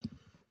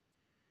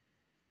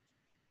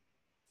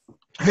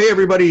Hey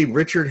everybody,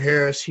 Richard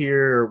Harris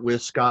here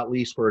with Scott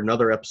Leese for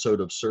another episode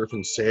of Surf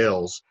and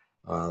Sales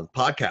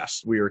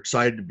podcast. We are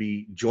excited to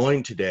be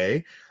joined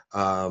today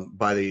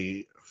by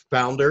the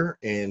founder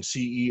and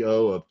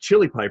CEO of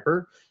Chili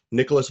Piper,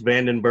 Nicolas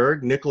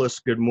Vandenberghe. Nicolas,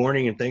 good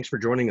morning and thanks for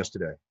joining us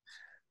today.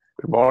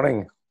 Good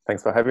morning.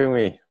 Thanks for having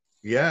me.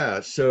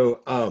 Yeah,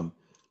 so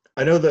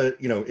I know that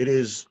it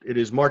is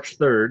March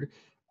 3rd,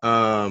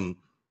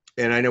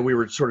 and I know we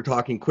were sort of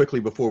talking quickly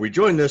before we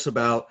joined this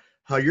about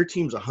how your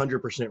team's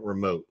 100%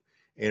 remote,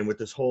 and with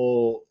this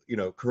whole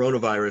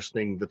coronavirus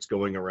thing that's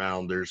going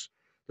around, there's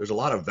a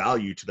lot of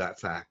value to that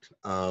fact.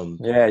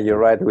 Yeah, you're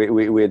right.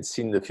 We had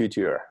seen the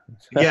future.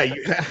 Yeah,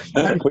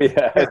 we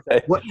yeah.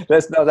 had, What?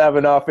 let's not have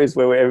an office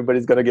where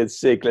everybody's going to get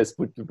sick. Let's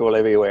put people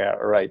everywhere.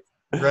 Right.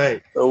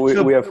 Right. So we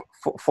So have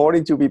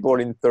 42 people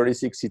in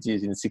 36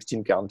 cities in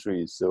 16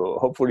 countries. So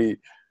hopefully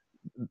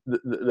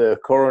the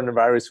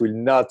coronavirus will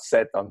not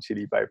set on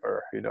Chili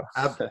Piper.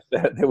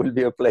 There will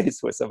be a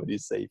place where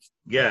somebody's safe.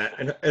 yeah,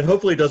 and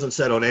hopefully it doesn't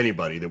set on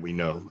anybody that we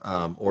know,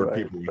 or Right,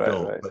 people we right,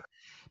 don't. right.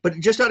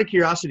 But just out of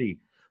curiosity,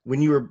 when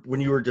you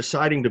were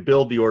deciding to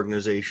build the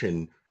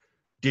organization,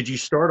 did you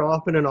start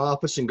off in an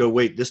office and go,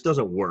 wait, this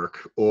doesn't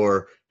work,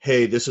 or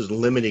hey, this is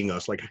limiting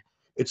us? Like,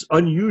 it's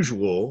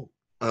unusual,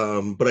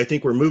 but I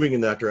think we're moving in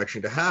that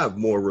direction to have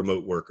more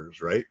remote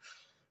workers, right?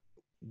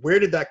 Where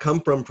did that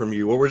come from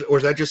you, or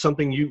is that just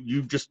something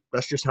you just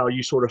that's just how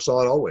you sort of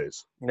saw it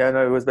always?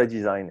 No, it was by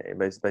design. It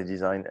was by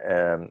design.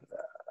 Um,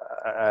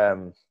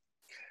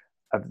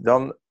 I've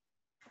done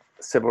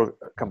several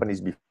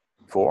companies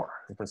before,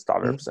 different Mhm.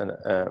 startups, and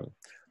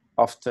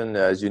often,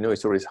 as you know,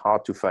 it's always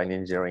hard to find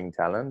engineering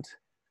talent.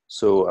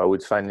 So I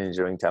would find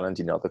engineering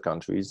talent in other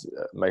countries.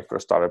 My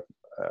first startup,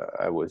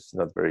 I was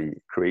not very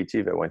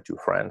creative. I went to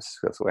France.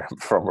 That's where I'm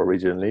from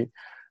originally.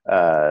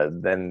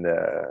 Then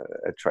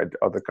I tried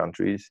other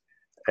countries,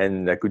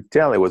 and I could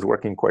tell it was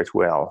working quite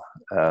well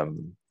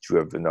to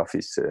have an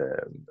office,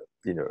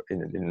 in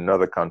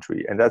another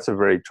country. And that's a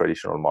very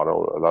traditional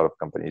model. A lot of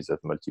companies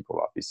have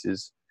multiple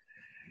offices.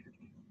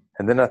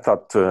 And then I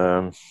thought,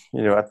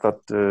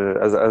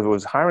 as I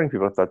was hiring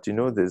people, I thought,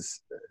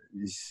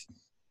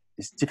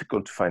 it's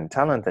difficult to find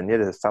talent, and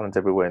yet there's talent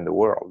everywhere in the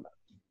world.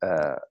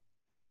 Uh,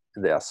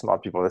 there are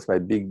smart people. That's my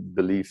big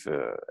belief.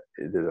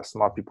 There are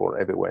smart people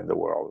everywhere in the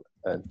world,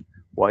 and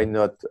why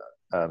not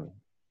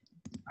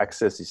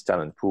access this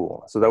talent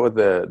pool? So that was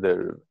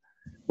the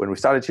when we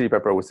started Chili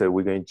Pepper, we said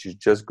we're going to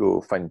just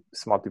go find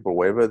smart people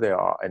wherever they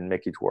are and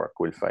make it work.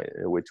 We'll find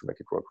a way to make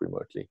it work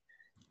remotely.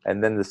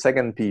 And then the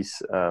second piece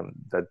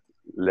that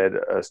led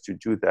us to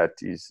do that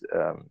is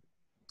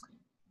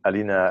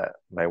Alina,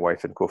 my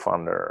wife and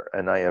co-founder,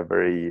 and I are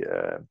very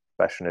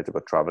passionate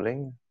about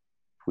traveling.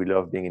 We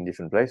love being in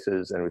different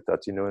places, and we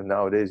thought,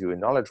 nowadays you're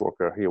a knowledge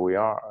worker. Here we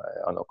are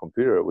on a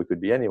computer. We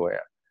could be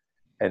anywhere,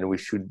 and we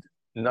should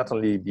not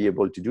only be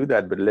able to do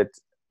that, but let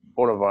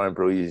all of our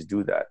employees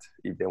do that.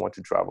 If they want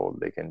to travel,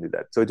 they can do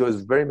that. So it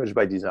was very much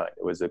by design.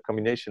 It was a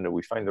combination of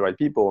we find the right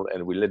people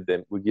and we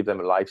give them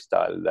a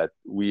lifestyle that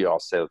we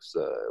ourselves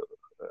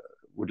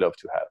would love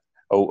to have.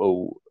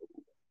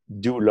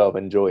 Do love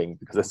enjoying,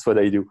 because that's what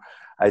I do.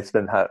 I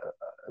spend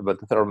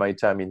about a third of my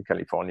time in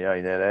California,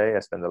 in LA. I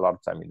spend a lot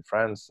of time in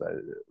France.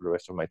 The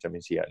rest of my time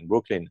is here in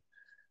Brooklyn.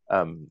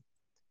 I'm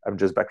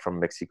just back from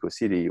Mexico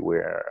City,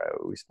 where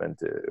we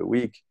spent a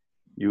week.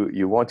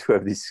 You want to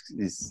have this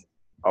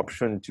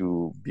option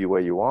to be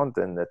where you want,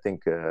 and I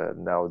think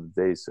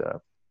nowadays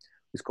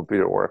with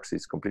computer works,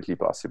 it's completely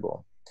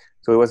possible.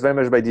 So it was very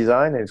much by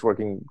design, and it's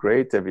working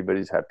great.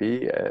 Everybody's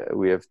happy.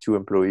 We have 2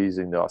 employees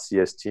in our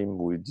CS team.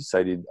 We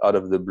decided out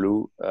of the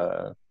blue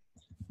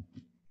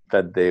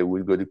that they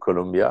will go to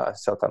Colombia,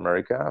 South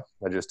America.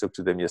 I just talked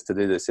to them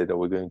yesterday. They said, "Oh,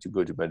 we're going to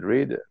go to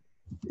Madrid."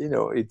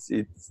 It's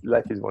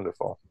life is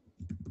wonderful.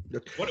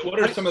 What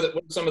are some of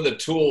the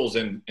tools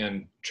and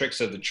tricks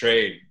of the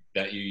trade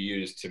that you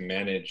use to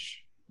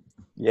manage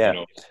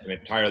an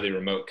entirely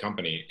remote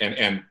company,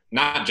 and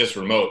not just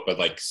remote, but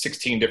like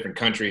 16 different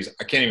countries?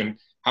 I can't even,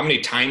 how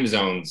many time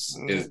zones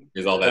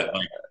is all that?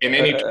 Like in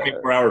any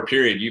 24-hour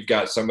period, you've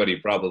got somebody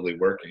probably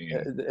working.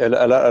 A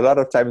lot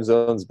of time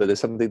zones, but there's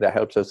something that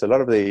helps us. A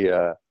lot of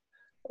the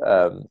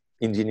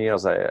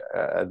engineers,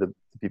 the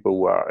people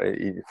who are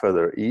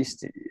further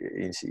east,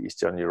 in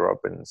Eastern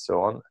Europe and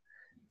so on.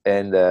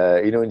 And,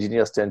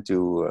 engineers tend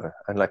to,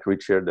 unlike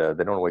Richard,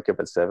 they don't wake up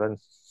at 7.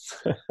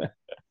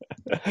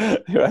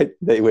 Right?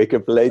 They wake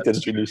up late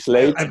and finish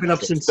late. I've been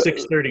up since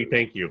 6:30.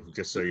 Thank you.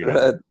 Just so you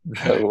know.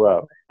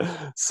 Wow.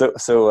 So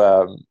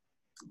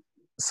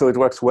it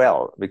works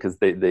well because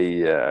they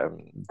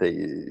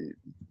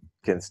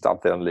can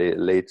start there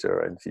later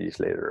and finish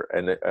later.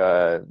 And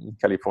in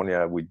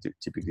California, we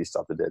typically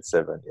start the day at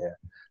 7. Yeah.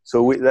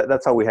 So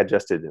that's how we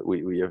adjusted.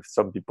 We have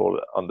some people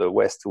on the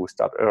west who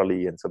start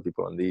early, and some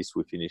people on the east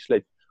who finish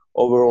late.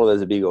 Overall,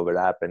 there's a big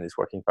overlap, and it's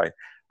working fine.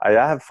 I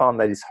have found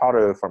that it's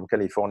harder from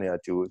California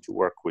to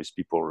work with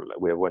people.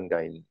 We have one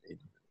guy in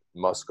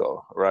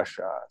Moscow,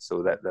 Russia,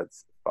 so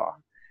that's far.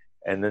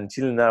 And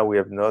until now, we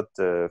have not,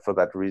 for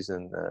that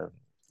reason,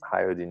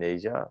 hired in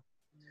Asia.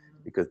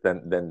 because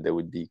then there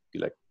would be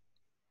like,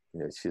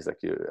 it's just like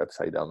you're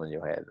upside down on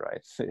your head,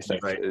 right? It's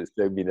like it's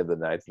the middle of the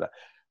night.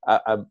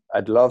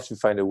 I'd love to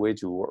find a way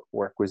to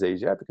work with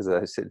Asia, because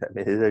as I said,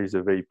 Asia is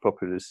a very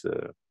populous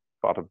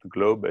part of the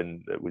globe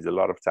and with a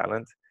lot of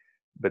talent,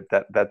 but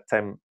that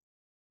time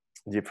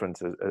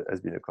difference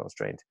has been a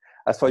constraint.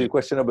 As for your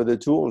question about the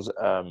tools,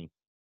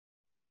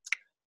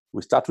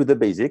 we start with the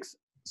basics.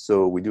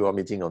 So we do our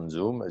meeting on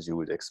Zoom, as you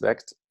would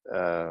expect.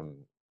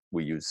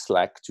 We use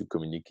Slack to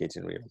communicate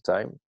in real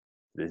time,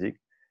 basic.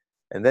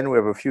 And then we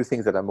have a few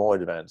things that are more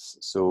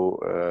advanced. So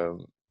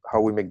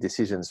how we make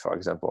decisions, for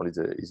example,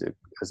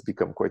 has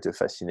become quite a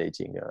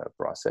fascinating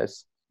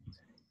process.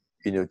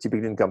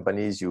 Typically in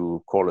companies,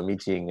 you call a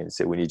meeting and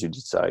say, we need to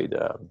decide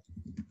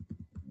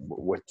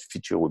what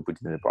feature we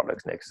put in the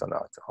product next or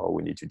not, or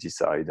we need to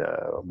decide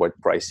what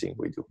pricing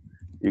we do.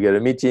 You get a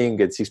meeting,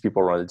 get 6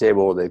 people around the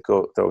table, they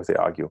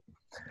argue.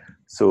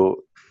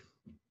 So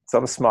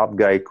some smart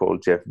guy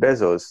called Jeff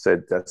Bezos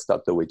said that's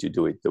not the way to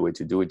do it. The way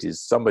to do it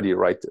is somebody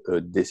write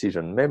a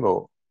decision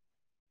memo,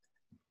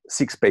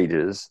 6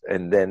 pages,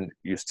 and then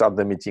you start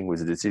the meeting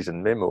with a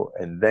decision memo,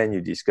 and then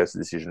you discuss the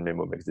decision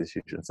memo, makes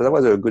decisions. So that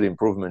was a good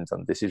improvement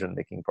on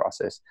decision-making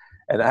process.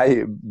 And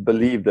I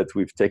believe that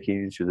we've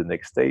taken it to the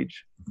next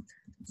stage.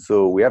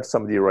 So we have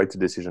somebody write a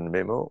decision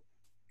memo.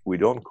 We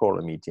don't call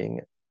a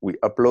meeting. We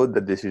upload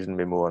the decision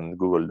memo on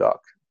Google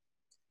Doc,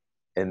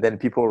 and then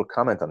people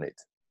comment on it,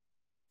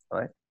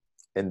 right?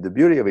 And the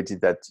beauty of it is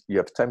that you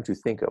have time to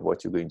think of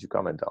what you're going to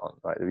comment on,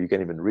 right? You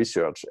can even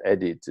research,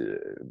 edit,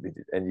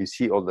 and you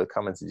see all the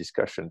comments and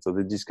discussion. So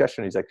the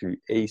discussion is actually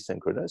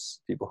asynchronous.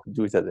 People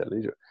do it at their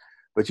leisure.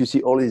 But you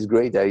see all these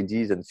great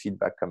ideas and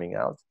feedback coming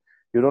out.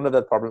 You don't have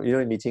that problem.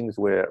 In meetings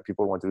where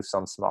people want to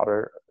sound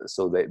smarter,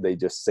 so they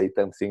just say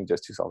something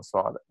just to sound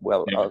smart.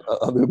 Well,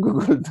 on the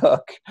Google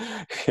Doc,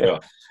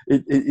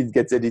 it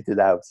gets edited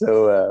out.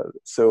 So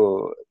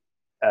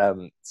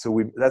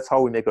that's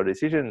how we make our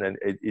decision, and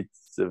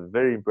it's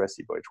very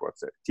impressive how it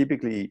works.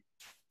 Typically,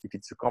 if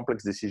it's a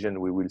complex decision,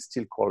 we will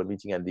still call a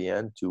meeting at the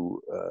end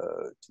to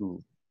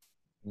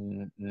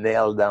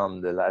nail down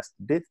the last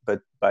bit.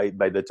 But by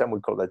the time we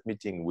call that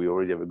meeting, we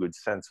already have a good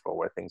sense for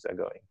where things are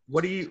going.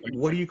 What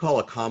do you call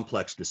a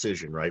complex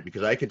decision, right?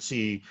 Because I could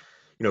see,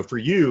 for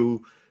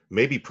you,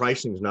 maybe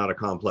pricing is not a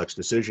complex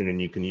decision, and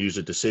you can use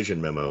a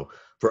decision memo.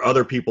 For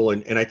other people,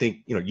 and I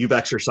think you've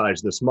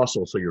exercised this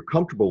muscle, so you're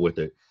comfortable with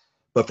it.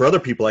 But for other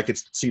people, I could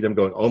see them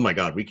going, oh my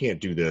God, we can't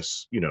do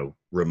this,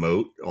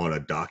 remote on a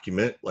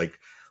document. Like,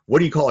 what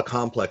do you call a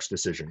complex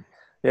decision?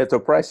 Yeah, so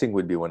pricing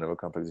would be one of a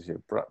complex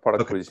decision.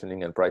 Product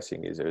positioning and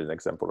pricing is an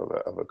example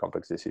of a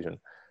complex decision.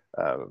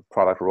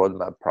 Product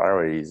roadmap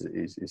priorities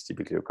is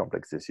typically a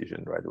complex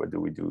decision, right? What do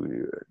we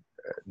do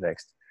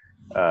next?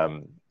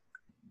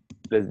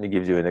 Let me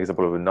give you an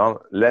example of a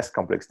less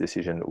complex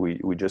decision.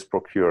 We just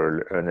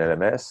procure an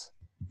LMS.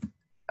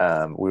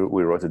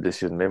 We wrote a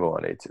decision memo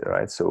on it,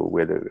 right? So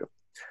we had a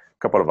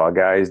couple of our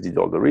guys did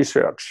all the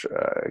research,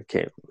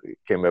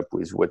 came up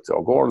with what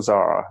our goals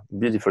are,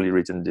 beautifully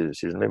written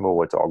decision memo,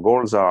 what our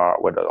goals are,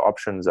 what our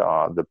options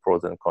are, the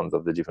pros and cons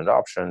of the different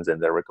options,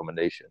 and their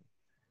recommendation.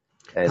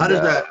 And how does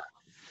that,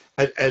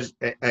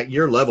 at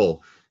your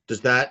level,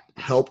 does that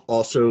help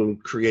also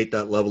create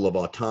that level of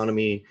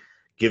autonomy,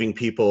 giving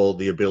people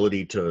the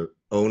ability to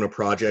own a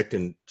project?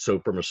 And so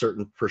from a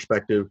certain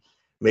perspective,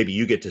 maybe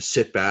you get to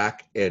sit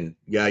back and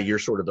you're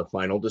sort of the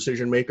final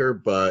decision maker,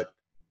 but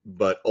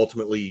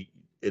ultimately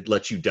it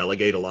lets you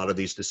delegate a lot of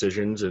these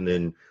decisions and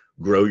then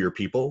grow your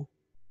people.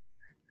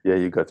 Yeah,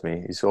 you got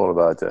me. It's all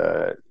about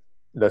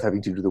not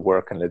having to do the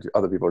work and let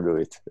other people do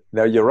it.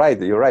 No, you're right.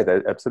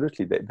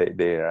 Absolutely.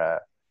 They're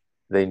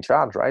in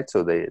charge, right?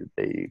 So they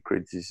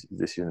create this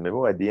decision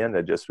memo. At the end,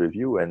 I just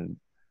review, and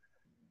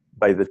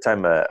by the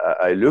time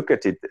I look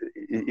at it,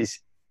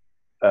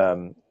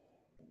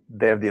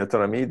 they have the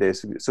autonomy.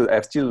 So I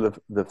have still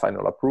the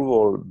final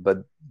approval,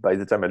 but by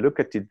the time I look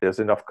at it, there's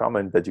enough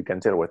comment that you can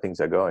tell where things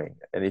are going.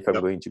 And if I'm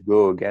going to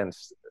go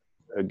against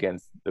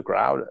the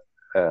crowd,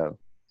 I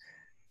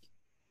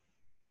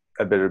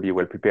better be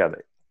well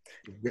prepared.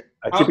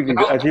 I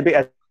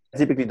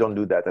typically don't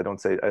do that. I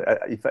don't say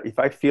if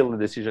I feel the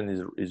decision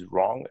is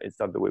wrong, it's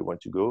not the way I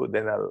want to go.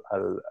 Then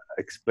I'll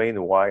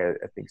explain why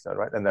I think it's not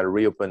right, and I'll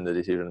reopen the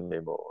decision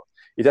memo.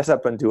 It has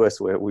happened to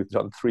us where we've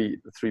done three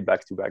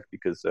back to back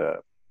because.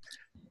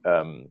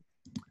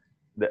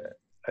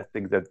 I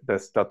think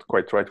that's not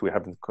quite right. We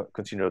haven't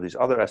considered these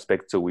other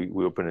aspects, so we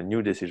open a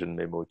new decision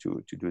memo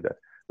to do that.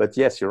 But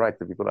yes, you're right.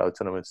 The people are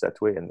autonomous that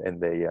way, and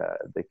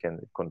they can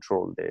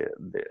control the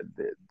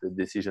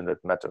decision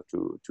that matter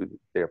to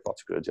their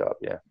particular job.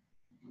 Yeah.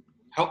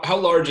 How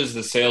large is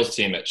the sales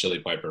team at Chili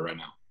Piper right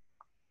now?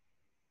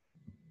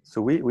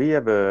 So we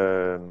have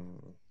 5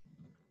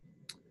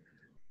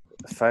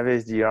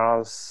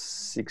 SDRs,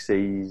 6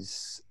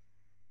 A's,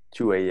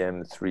 2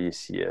 AM, 3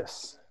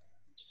 CS.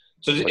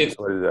 So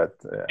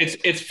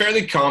it's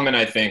fairly common,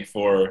 I think,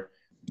 for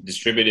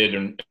distributed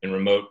and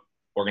remote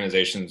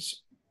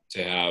organizations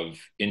to have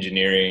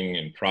engineering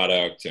and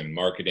product and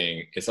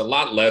marketing. It's a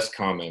lot less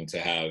common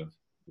to have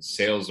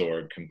sales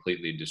org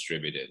completely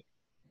distributed.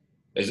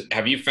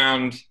 Have you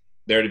found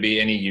there to be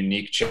any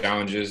unique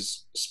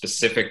challenges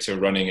specific to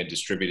running a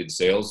distributed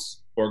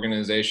sales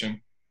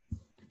organization?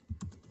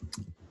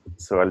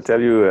 So I'll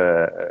tell you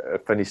a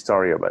funny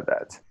story about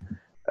that.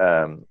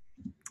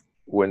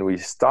 When we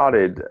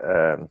started,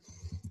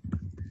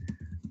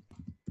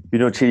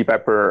 Chili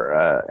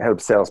Pepper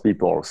helps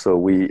salespeople, so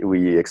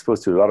we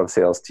exposed to a lot of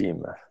sales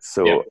team.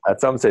 So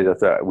at some stage, I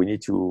thought we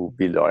need to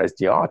build our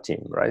SDR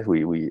team, right?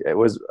 It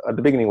was at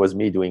the beginning was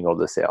me doing all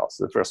the sales.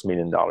 The first $1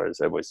 million,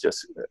 I was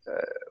just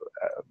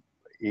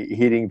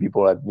hitting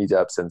people at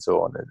meetups and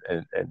so on,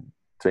 and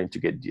trying to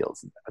get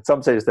deals. At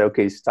some stage, I said,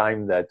 okay, it's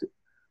time that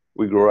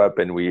we grow up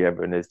and we have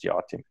an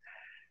SDR team.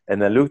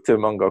 And I looked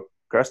among our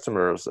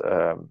customers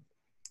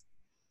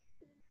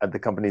at the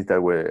companies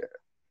that were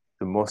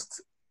the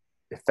most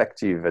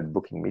effective at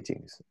booking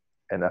meetings.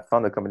 And I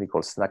found a company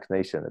called Snack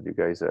Nation. Have you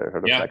guys heard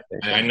of Snack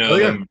Nation? I know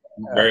them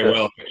very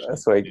well.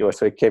 That's why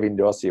Kevin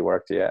Dorsey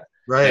worked,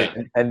 Right.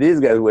 And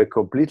these guys were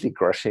completely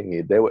crushing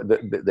it.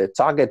 The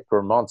target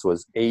per month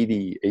was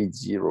 80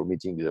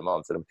 meetings a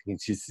month. And I'm thinking,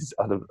 this is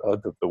out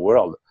of the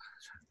world.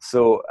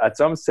 So at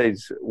some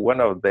stage, one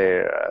of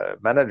their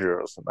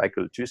managers,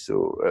 Michael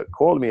Tusso,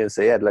 called me and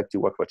said, hey, I'd like to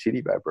work for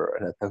Chili Pepper.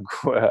 And I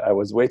thought, I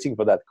was waiting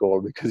for that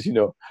call because,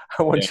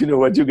 I want to know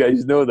what you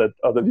guys know that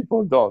other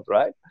people don't,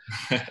 right?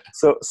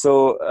 So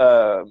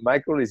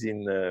Michael is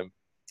in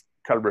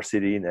Culver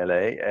City in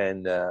LA.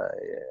 And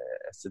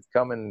I said,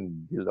 come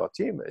and build our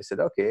team. I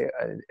said, okay.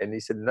 And he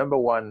said, number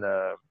one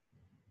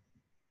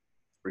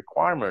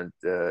requirement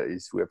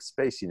is we have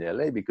space in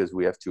LA because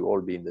we have to all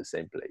be in the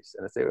same place.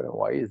 And I say, well,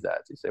 why is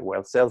that? He said,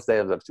 well, sales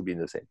devs have to be in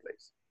the same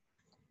place.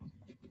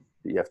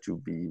 You have to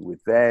be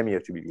with them. You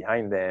have to be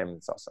behind them.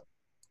 It's awesome.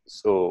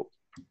 So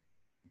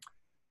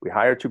we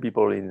hire 2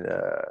 people in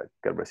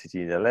Culver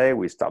City in LA.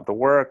 We start the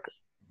work.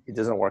 It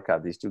doesn't work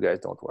out. These 2 guys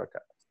don't work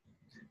out.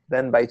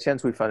 Then by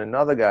chance, we find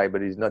another guy,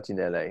 but he's not in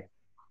LA.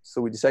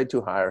 So we decide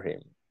to hire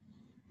him.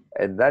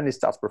 And then he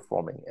starts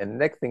performing. And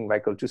next thing,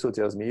 Michael Tusso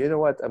tells me, you know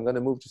what, I'm going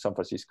to move to San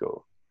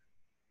Francisco.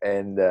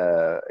 And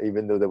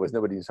even though there was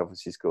nobody in San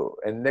Francisco.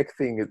 And next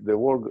thing, the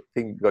whole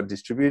thing got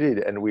distributed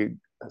and we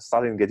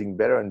started getting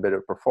better and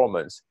better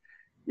performance.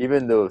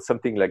 Even though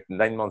something like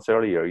 9 months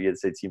earlier, he had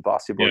said it's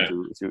impossible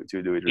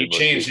to do it. He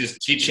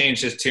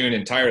changed his tune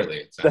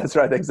entirely. So. That's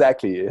right,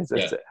 exactly. And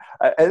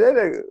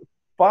then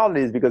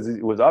partly is because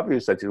it was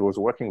obvious that it was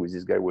working with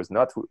this guy was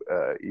not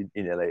in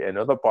LA.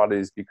 Another part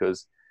is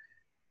because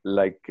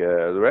like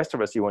the rest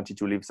of us, you wanted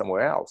to live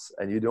somewhere else,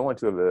 and you don't want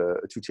to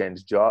have to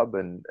change job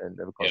and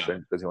have a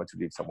constraint because you want to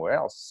live somewhere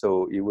else.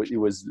 So it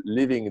was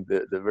living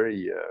the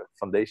very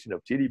foundation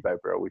of Chili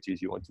Pepper, which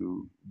is you want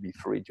to be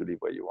free to live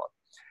where you want.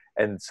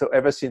 And so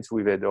ever since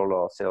we've had all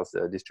our sales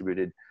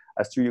distributed.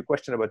 As to your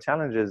question about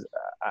challenges,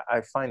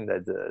 I find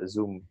that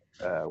Zoom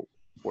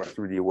works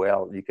really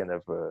well. You can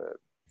have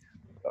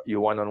your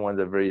one-on-ones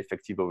are very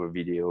effective over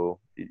video.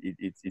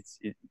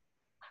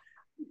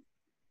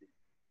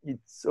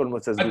 It's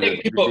almost as good as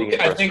being in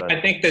person. I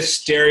think the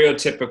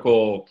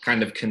stereotypical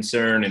kind of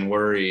concern and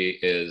worry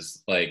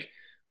is like,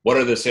 what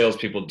are the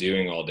salespeople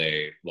doing all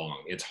day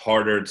long? It's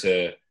harder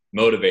to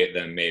motivate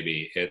them.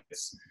 Maybe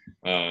it's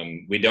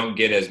we don't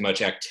get as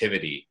much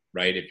activity,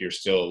 right? If you're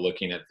still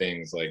looking at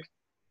things like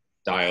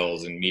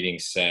dials and meeting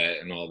set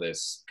and all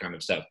this kind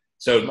of stuff.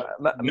 So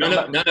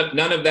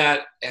none of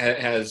that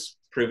has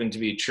proven to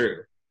be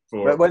true.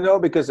 Well, no,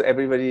 because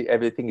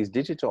everything is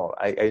digital.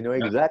 I know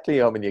exactly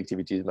how many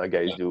activities my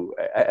guys do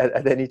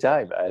at any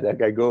time. I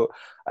log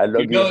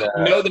in.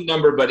 Know the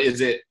number, but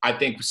is it? I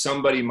think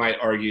somebody might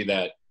argue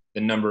that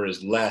the number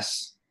is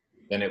less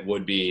than it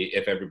would be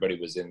if everybody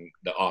was in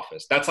the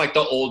office. That's like the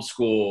old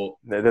school.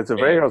 That's a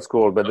very old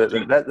school, but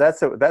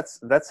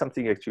that's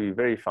something actually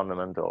very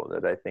fundamental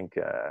that I think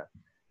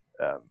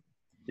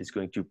is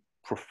going to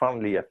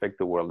profoundly affect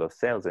the world of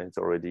sales, and it's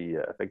already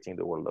affecting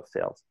the world of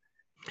sales.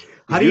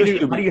 How do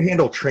you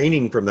handle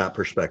training from that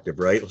perspective,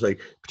 right? It's like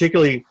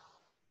particularly,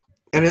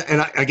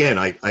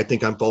 I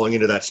think I'm falling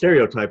into that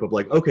stereotype of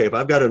like, okay, if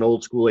I've got an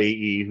old school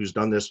AE who's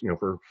done this,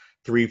 for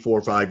 3,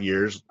 4, 5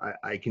 years,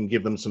 I can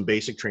give them some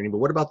basic training. But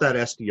what about that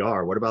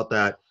SDR? What about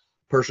that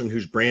person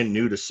who's brand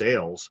new to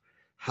sales?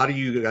 How do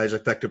you guys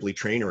effectively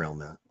train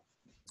around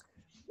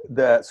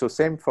that? So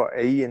same for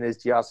AE and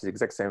SDR, it's the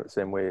exact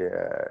same way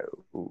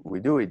we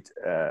do it.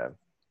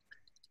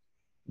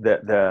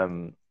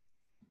 The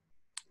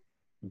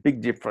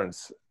big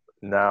difference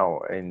now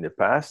in the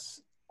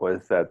past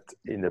was that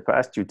in the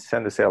past you'd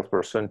send a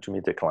salesperson to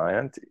meet a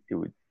client. He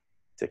would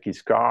take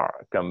his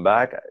car, come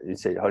back, he'd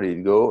say, how did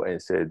it go? And he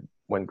said,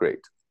 went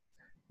great.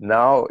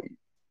 Now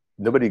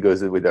nobody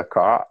goes with their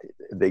car.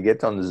 They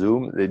get on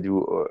Zoom, they do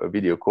a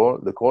video call.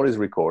 The call is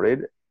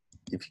recorded.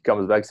 If he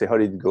comes back, say, how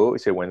did it go? He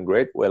said, went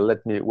great. Well,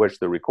 let me watch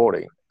the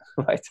recording.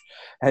 Right,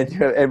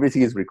 and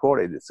everything is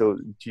recorded. So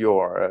to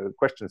your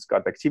question,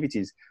 Scott,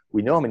 activities,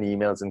 we know how many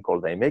emails and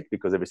calls they make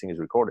because everything is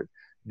recorded.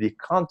 The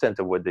content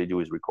of what they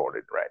do is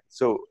recorded, right?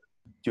 So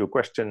to your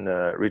question,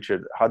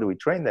 Richard, how do we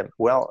train them?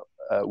 Well,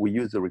 we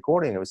use the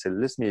recording and we say,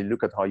 let me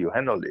look at how you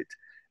handled it.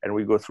 and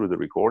we go through the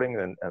recording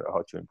and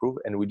how to improve,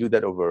 and we do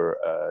that over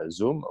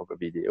Zoom, over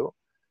video.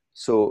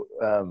 So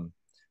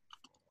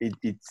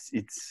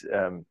it's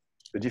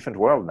a different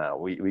world now.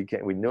 We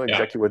know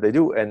exactly what they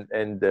do,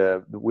 and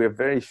we have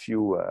very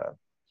few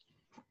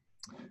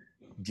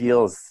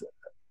deals.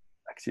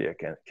 Actually, I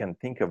can't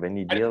think of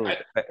any deal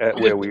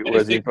where we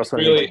was in person.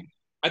 Really,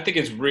 I think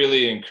it's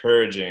really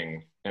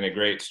encouraging and a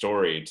great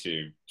story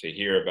to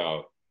hear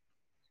about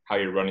how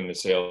you're running the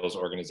sales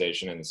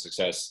organization and the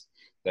success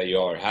that you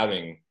all are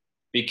having,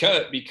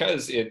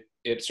 because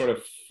it sort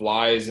of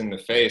flies in the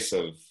face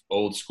of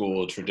old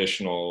school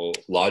traditional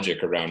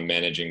logic around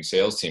managing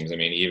sales teams. I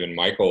mean, even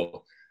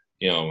Michael,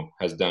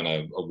 has done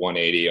a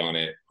 180 on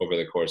it over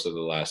the course of the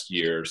last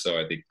year or so.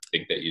 I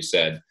think that you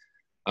said.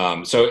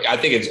 So I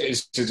think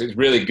it's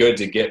really good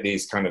to get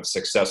these kind of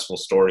successful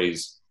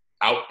stories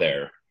out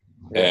there.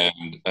 Yeah.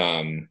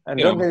 And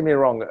don't get me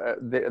wrong,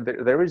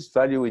 there is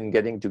value in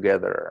getting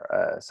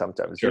together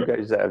sometimes. Sure. You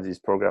guys have these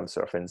programs,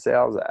 Surf and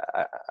Sales.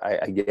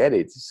 I get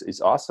it.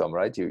 It's awesome,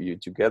 right? You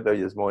together,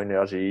 there's more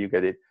energy, you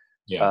get it.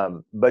 Yeah.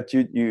 But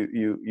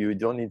you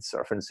don't need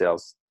Surf and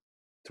Sales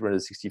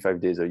 365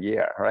 days a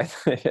year, right?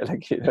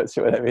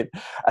 See what I mean?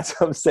 At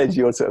some stage,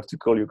 you also have to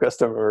call your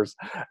customers,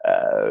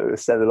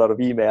 send a lot of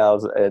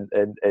emails,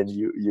 and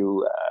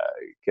you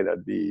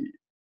cannot be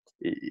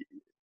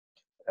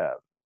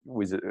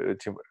with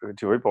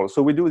to report.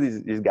 So we do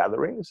these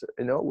gatherings.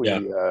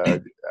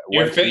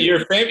 You're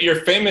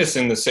famous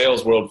in the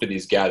sales world for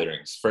these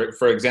gatherings.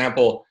 For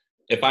example,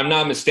 if I'm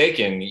not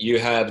mistaken, you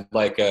had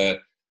like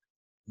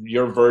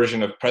your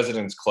version of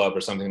President's Club or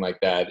something like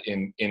that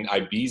in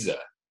Ibiza.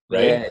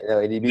 Right? Yeah, no,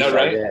 in Ibiza, no,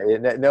 right?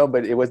 Yeah, no,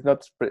 but it was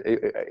not.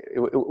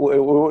 It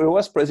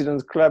was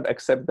President's Club,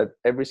 except that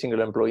every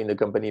single employee in the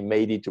company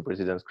made it to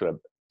President's Club,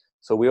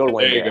 so we all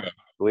went there.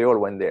 We all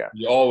went there.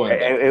 You all went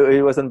there.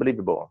 It was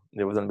unbelievable.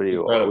 It was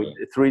unbelievable.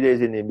 3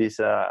 days in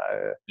Ibiza.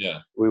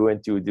 We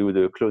went to do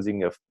the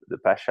closing of the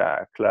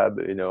Pasha Club.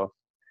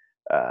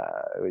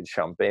 With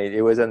champagne.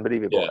 It was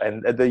unbelievable. Yeah.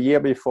 And the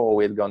year before,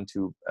 we had gone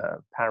to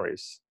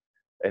Paris,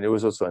 and it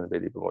was also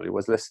unbelievable. It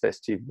was less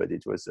festive, but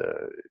it was.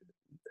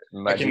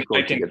 Magical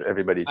to get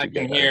everybody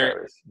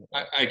together.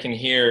 I can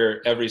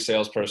hear every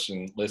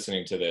salesperson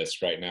listening to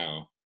this right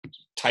now,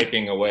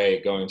 typing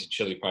away, going to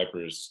Chili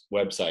Piper's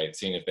website,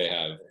 seeing if they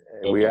have.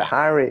 We are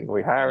hiring.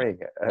 We're hiring.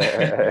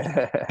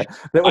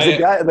 There was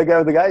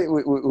the guy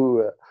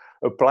who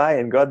applied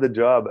and got the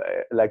job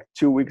like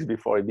 2 weeks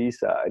before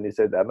Ibiza, and he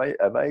said, "Am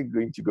I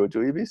going to go to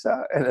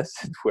Ibiza?" And I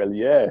said, "Well,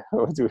 yeah,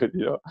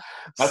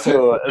 That's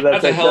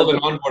a hell of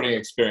an onboarding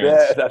experience.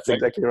 Yeah, that's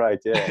exactly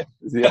right. Yeah.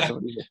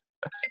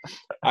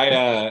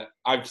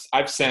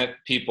 I've sent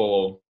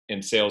people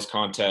in sales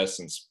contests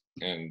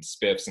and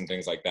spiffs and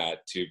things like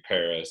that to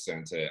Paris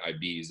and to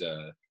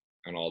Ibiza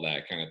and all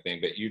that kind of thing.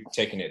 But you're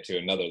taking it to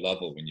another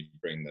level when you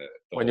bring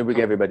when you bring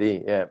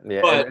everybody. Yeah.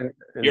 But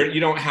you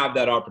don't have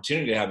that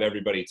opportunity to have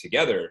everybody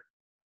together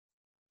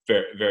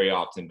very, very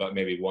often, but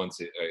maybe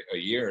once a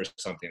year or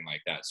something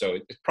like that. So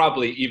it's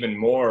probably even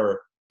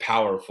more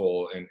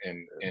powerful and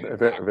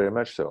very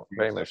much so.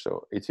 Very much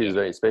so. It is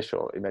very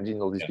special.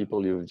 Imagine all these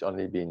people you've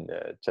only been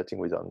chatting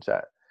with on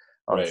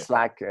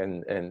Slack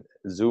and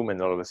Zoom,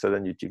 and all of a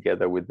sudden you're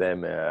together with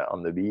them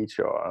on the beach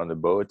or on the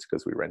boat,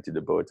 because we rented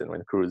a boat and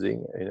went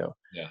cruising.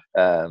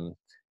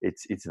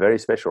 It's very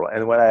special.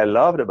 And what I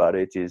loved about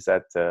it is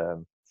that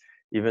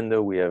even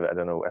though we have,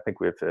 I think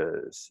we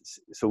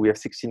have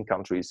 16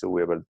 countries, so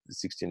we have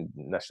 16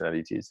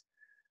 nationalities.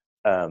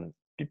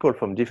 People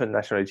from different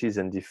nationalities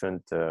and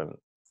different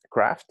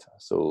craft,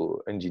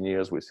 so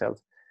engineers with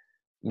sales,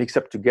 mix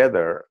up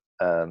together,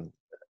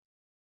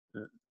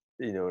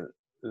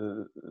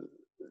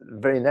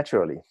 very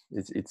naturally.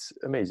 It's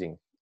amazing.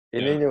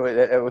 And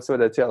also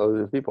what I tell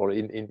other people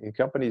in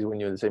companies, when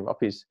you're in the same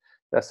office,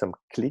 there's some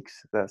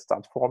cliques that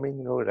start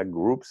forming, like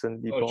groups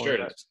and people. Oh,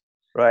 sure.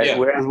 Right. Yeah.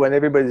 Whereas when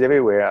everybody's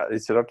everywhere,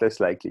 it's a lot less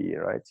likely,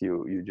 right?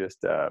 You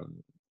just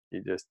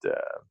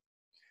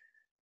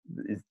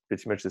it's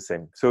pretty much the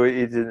same. So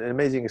it's an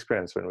amazing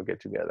experience when we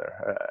get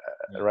together.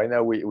 Right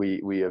now,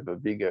 we have a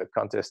big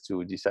contest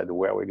to decide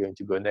where we're going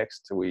to go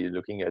next. We're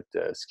looking at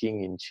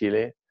skiing in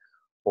Chile,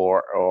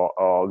 or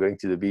going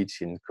to the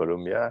beach in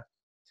Colombia,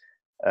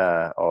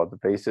 or the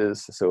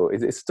places. So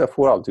it's a tough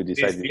world to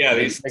decide.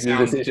 These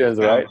decisions,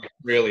 right?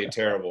 Really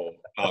terrible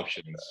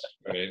options,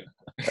 right?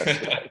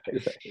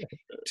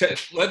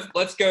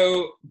 Let's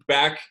go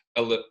back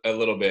a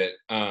little bit.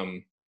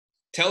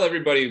 Tell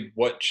everybody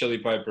what Chili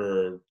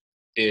Piper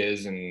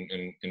is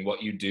and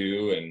what you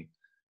do,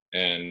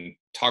 and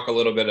talk a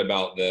little bit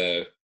about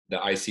the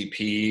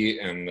ICP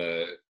and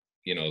the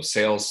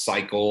sales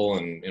cycle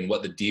and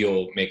what the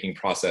deal making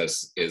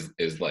process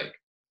is like.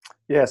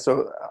 Yeah,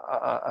 so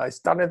I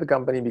started the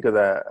company because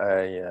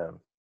I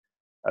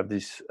have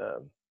this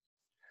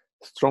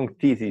strong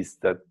thesis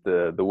that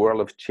the world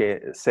of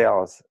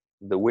sales,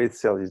 the way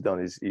sales is done,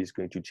 is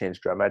going to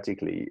change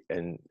dramatically,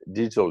 and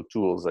digital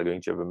tools are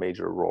going to have a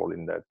major role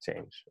in that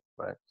change,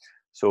 right?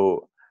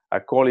 So I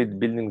call it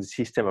building the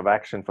system of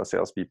action for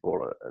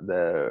salespeople.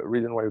 The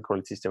reason why we call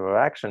it system of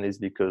action is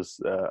because,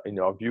 in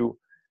our view,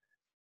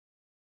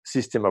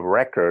 system of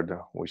record,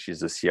 which is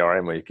the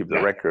CRM where you keep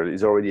the record,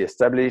 is already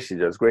established. It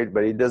does great,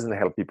 but it doesn't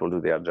help people do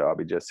their job.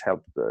 It just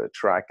helps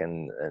track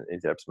and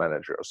it helps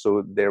managers.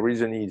 So there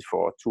is a need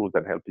for tools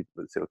that help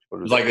people, salespeople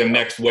do like the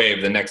next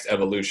wave, the next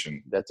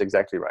evolution. That's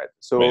exactly right.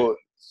 So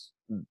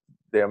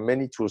there are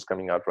many tools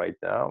coming out right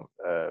now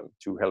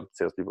to help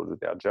salespeople do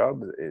their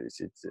job.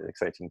 It's an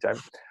exciting time.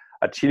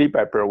 At Chili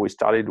Pepper, we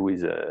started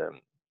with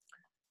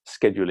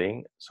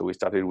scheduling. So we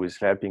started with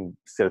helping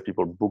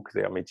salespeople book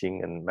their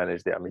meeting and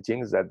manage their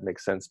meetings. That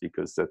makes sense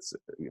because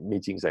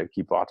meetings are a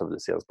key part of the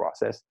sales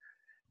process.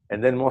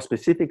 And then more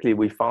specifically,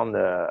 we found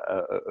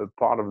a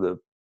part of the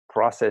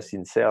process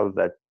in sales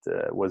that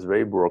was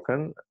very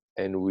broken,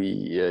 and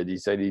we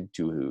decided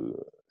to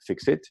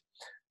fix it.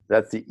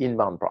 That's the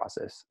inbound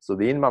process. So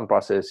the inbound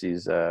process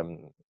is,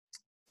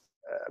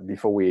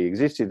 before we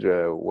existed,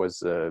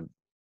 was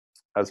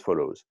as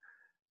follows.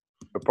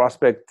 A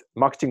prospect,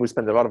 marketing would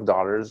spend a lot of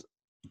dollars.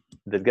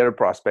 They'd get a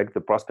prospect.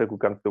 The prospect would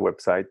come to the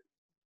website.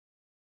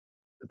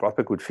 The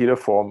prospect would fill a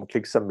form,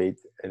 click submit,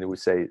 and it would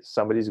say,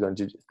 somebody's going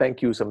to,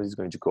 thank you, somebody's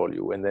going to call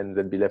you. And then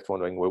they'd be left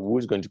wondering, well,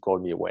 who's going to call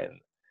me when?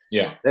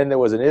 Yeah. Then there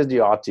was an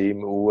SDR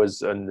team who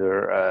was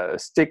under a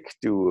stick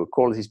to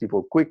call these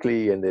people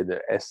quickly, and then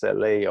the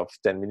SLA of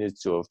 10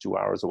 minutes or 2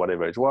 hours or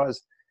whatever it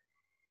was.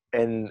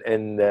 And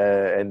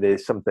they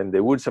sometimes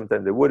they would,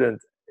 sometimes they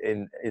wouldn't.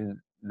 In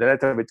the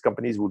net of it,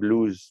 companies would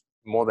lose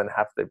more than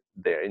half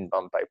their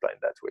inbound pipeline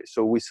that way.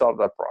 So we solved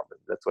that problem.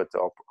 That's what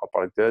our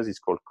product does. It's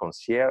called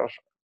concierge.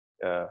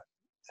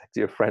 It's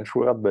actually a French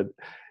word, but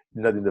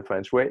not in the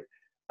French way.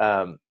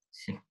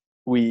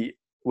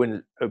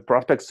 When a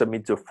prospect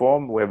submits a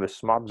form, we have a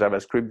smart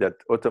JavaScript that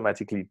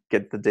automatically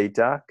gets the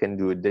data, can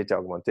do a data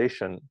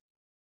augmentation,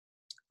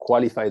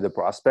 qualify the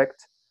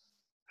prospect,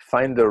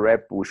 find the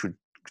rep who should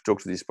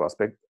talk to this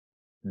prospect,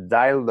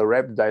 dial the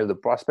rep, dial the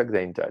prospect,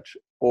 they're in touch.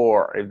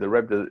 Or if the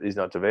rep is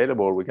not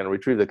available, we can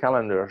retrieve the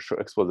calendar,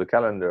 expose the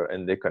calendar,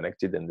 and they're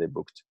connected and they're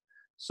booked.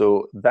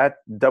 So that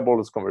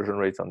doubles conversion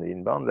rates on the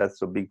inbound.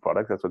 That's a big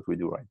product. That's what we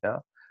do right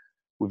now.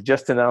 We've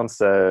just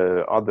announced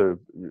other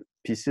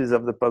pieces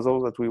of the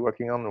puzzle that we're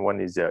working on. One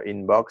is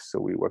inbox. So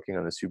we're working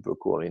on a super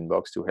cool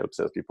inbox to help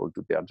salespeople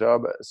do their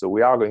job. So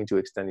we are going to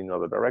extend in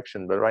another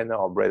direction. But right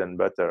now, our bread and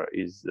butter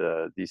is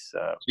this.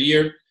 So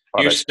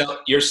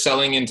you're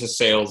selling into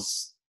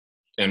sales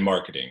and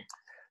marketing.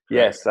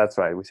 Yes, that's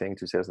right. We're selling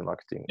to sales and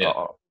marketing.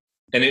 Yeah.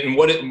 And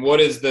what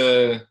is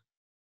the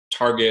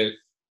target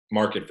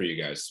market for you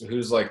guys?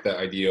 Who's like the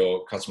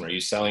ideal customer? Are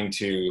you selling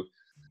to,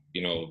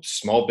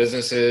 small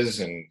businesses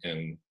and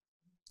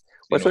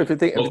so if you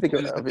think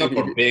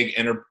or big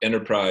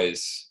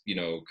enterprise,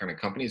 kind of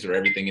companies, or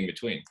everything in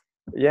between?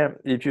 Yeah,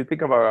 if you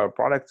think about our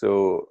product,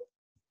 so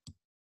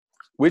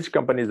which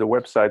company is a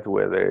website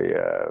where they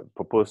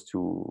propose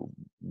to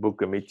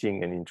book a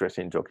meeting and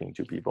interested in talking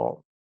to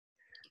people?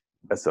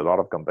 That's a lot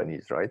of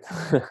companies, right?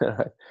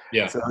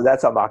 Yeah. So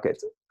that's our market,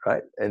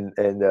 right? And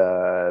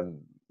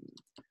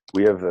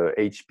we have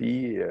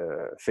HP,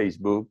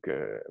 Facebook,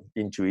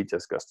 Intuit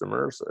as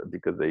customers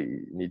because they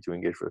need to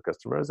engage with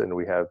customers, and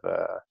we have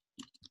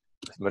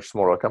much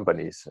smaller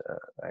companies.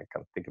 I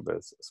can't think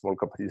about small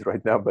companies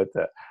right now, but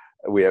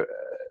we have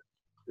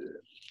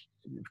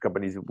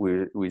companies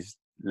with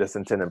less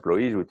than 10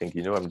 employees. We think,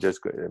 I'm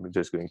just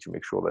going to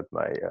make sure that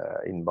my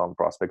inbound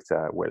prospects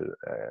are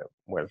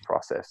well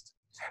processed.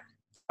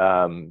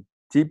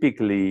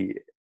 Typically,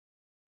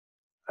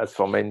 as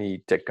for many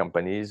tech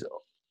companies,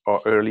 our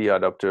early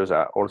adopters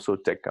are also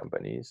tech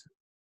companies.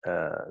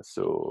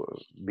 So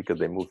because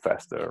they move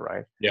faster,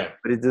 right? Yeah.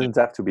 But it doesn't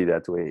have to be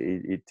that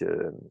way.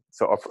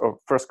 So our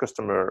first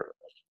customer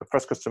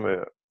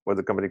was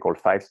a company called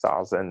 5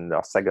 Stars, and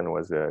our second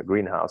was a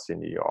greenhouse in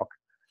New York.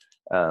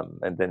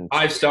 And then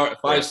 5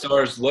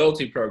 Stars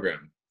loyalty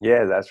program.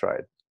 Yeah, that's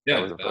right.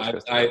 Yeah,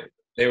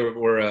 they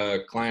were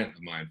a client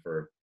of mine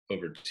for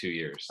over 2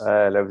 years.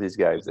 I love these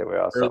guys. They were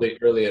awesome.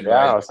 Early advisors.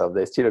 Yeah, awesome.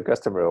 They're still a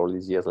customer all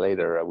these years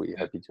later. We're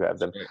happy to have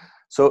them.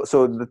 So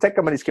the tech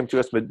companies came to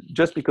us, but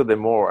just because they're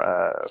more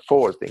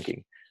forward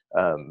thinking.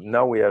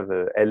 Now we have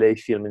LA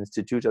Film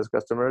Institute as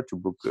customer to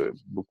book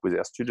with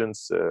their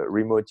students.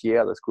 Remote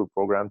Year, the school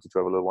program to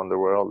travel around the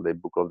world. They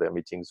book all their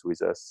meetings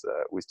with us,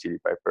 with Chili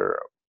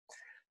Pepper.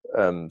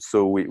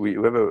 So we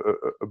have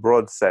a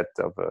broad set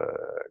of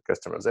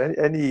customers.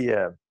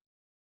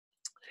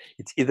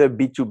 It's either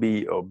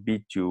B2B or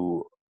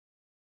B2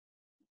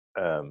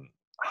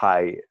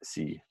 high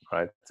C,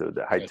 right? So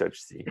the high touch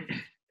C,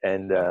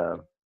 and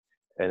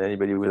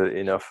anybody with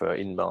enough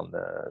inbound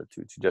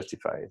to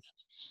justify it.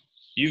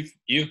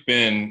 You've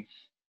been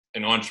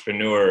an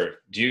entrepreneur.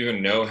 Do you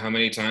even know how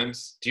many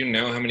times? Do you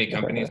know how many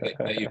companies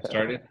that you've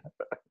started?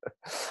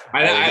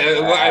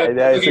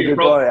 It's a good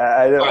point.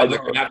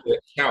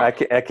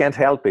 I can't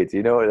help it.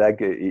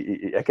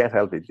 I can't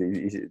help it.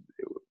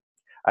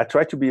 I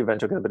tried to be a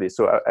venture capitalist.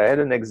 So I had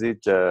an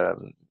exit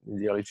in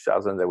the early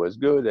 2000s that was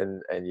good,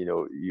 and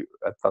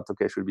I thought,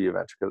 okay, I should be a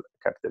venture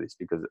capitalist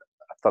because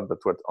I thought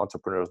that's what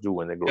entrepreneurs do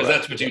when they grow up. Because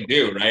that's what you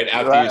do, right?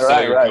 After you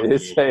sell your company, you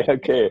say,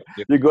 okay,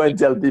 you go and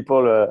tell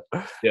people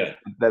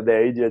that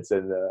they're idiots,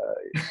 and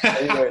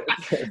anyway,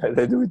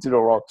 they do it to the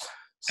wrong.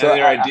 So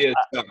their idea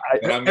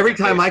every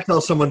time I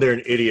tell someone they're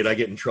an idiot, I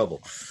get in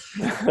trouble.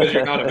 Because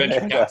you're not a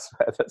venture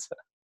capitalist.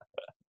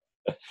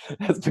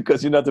 That's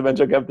because you're not a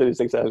venture capitalist.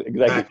 Exactly.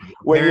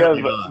 When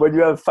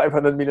you have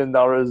 $500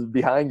 million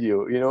behind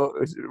you,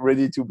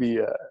 ready to be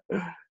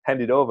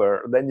handed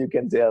over, then you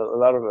can tell a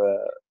lot of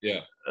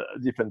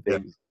different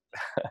things.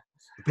 Yeah.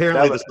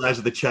 Apparently, the size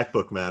of the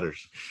checkbook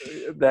matters.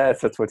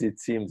 That's what it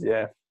seems.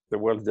 Yeah, the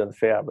world's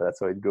unfair, but that's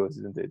how it goes,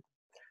 isn't it?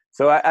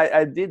 So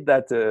I did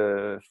that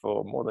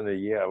for more than a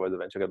year. I was a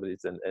venture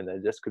capitalist, and I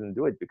just couldn't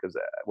do it because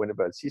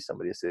whenever I see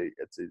somebody say,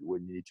 well,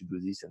 you need to do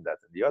this and that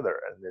and the other,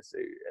 and they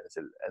say,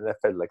 and I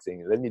felt like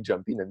saying, let me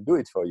jump in and do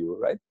it for you,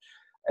 right?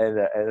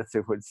 And I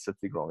said, what's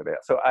something wrong there?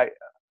 So I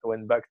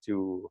went back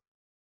to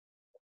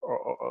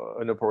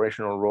an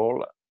operational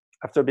role.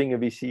 After being a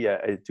VC,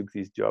 I took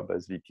this job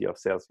as VP of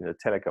sales in a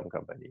telecom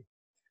company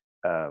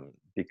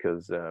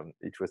because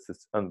it was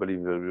this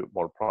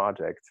unbelievable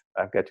project.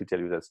 I've got to tell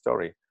you that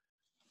story,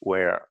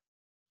 where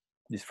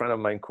this friend of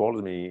mine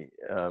called me.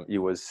 He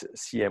was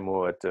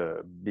CMO at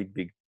a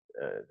big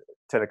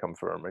telecom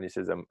firm, and he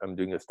says, I'm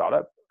doing a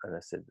startup. And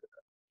I said,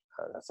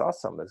 that's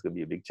awesome. That's going to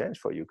be a big change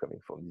for you coming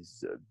from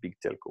this big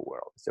telco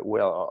world. He said,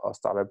 well, our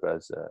startup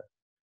has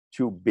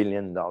 $2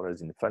 billion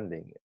in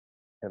funding.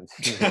 And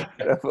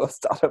our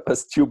startup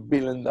has $2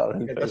 billion.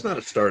 That's not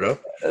a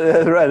startup.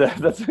 Right.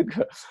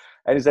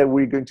 And he said,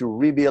 we're going to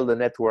rebuild the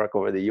network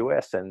over the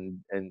US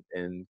and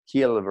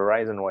kill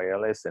Verizon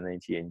Wireless and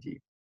AT&T.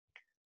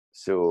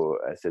 So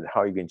I said,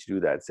 how are you going to do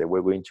that? I said,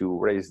 we're going to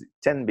raise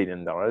 $10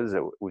 billion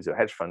with a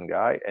hedge fund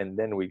guy, and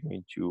then we're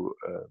going to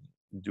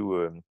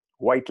do a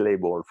white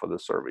label for the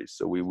service.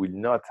 So we will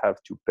not have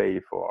to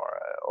pay for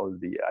all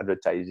the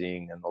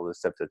advertising and all the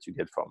stuff that you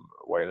get from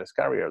wireless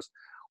carriers.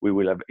 We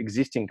will have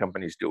existing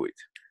companies do it.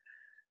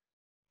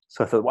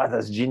 So I thought, wow,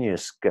 that's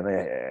genius. Can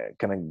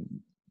I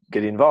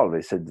get involved?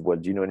 They said, well,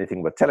 do you know anything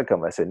about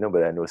telecom? I said, no,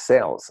 but I know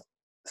sales.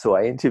 So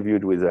I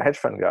interviewed with a hedge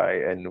fund guy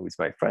and with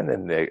my friend,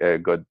 and I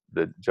got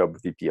the job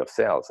VP of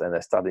sales. And I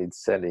started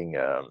selling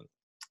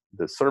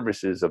the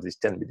services of this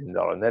 $10 billion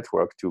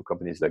network to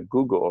companies like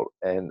Google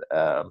and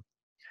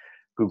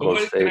Google.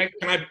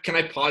 Can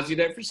I pause you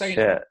there for a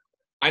second? Yeah.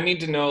 I need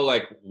to know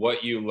like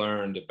what you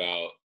learned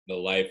about the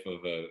life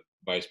of a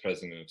vice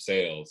president of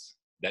sales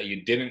that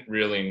you didn't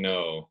really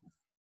know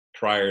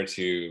prior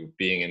to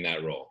being in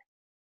that role.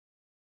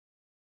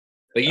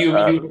 Like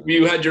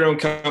you had your own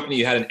company,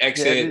 you had an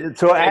exit. Yeah,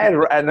 so I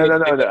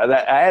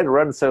had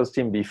run sales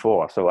team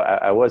before, so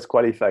I was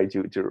qualified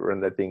to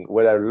run that thing.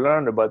 What I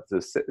learned about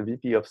the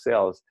VP of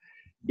sales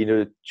in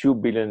a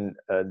 $2 billion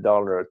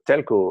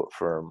telco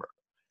firm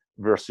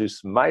versus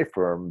my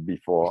firm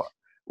before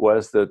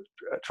was that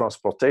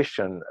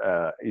transportation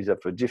is of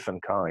a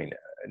different kind.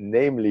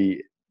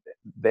 Namely,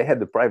 they had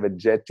the private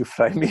jet to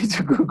fly me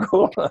to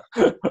Google.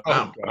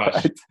 Oh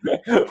gosh!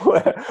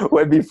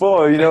 Where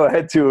before, I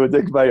had to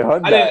take my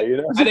Honda. I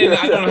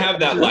don't have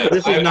that life.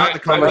 This is not the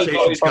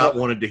conversation Scott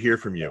wanted to to hear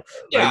from you.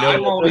 Yeah,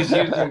 I'm always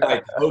using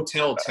like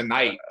Hotel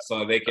Tonight,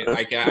 so they can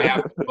I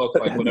have to book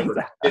like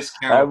whatever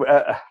discount.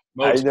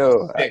 I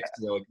know.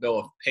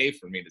 They'll pay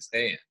for me to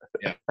stay in.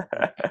 Yeah.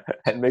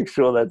 And make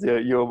sure that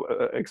your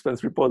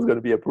expense report is going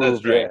to be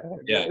approved. That's right.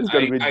 Yeah. It's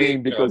going to be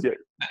dinged because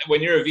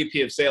when you're a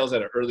VP of sales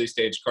at an early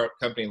stage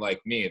company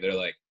like me, they're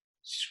like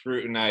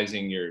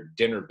scrutinizing your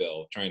dinner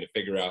bill, trying to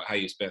figure out how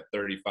you spent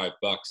 $35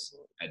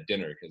 at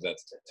dinner because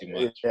that's too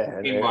much. Yeah,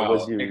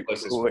 meanwhile,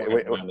 Nicolas is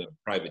flying around in a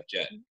private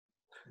jet.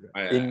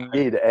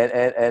 Indeed,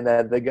 and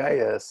the guy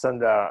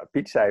Sundar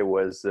Pichai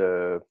was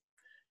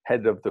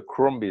head of the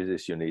Chrome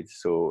business unit,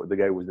 so the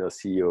guy was now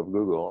CEO of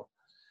Google.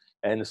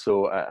 And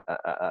so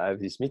I have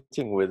this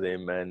meeting with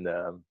him,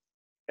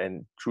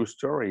 and true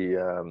story,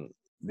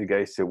 the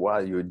guy said, "Wow,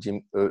 your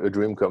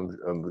dream comes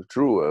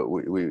true.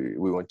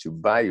 We want to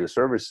buy your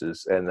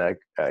services." And I,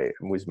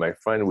 with my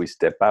friend, we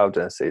step out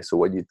and say, "So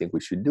what do you think we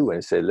should do?" And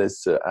I say,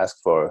 "Let's ask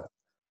for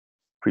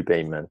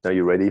prepayment. Are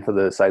you ready for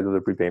the size of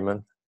the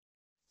prepayment?"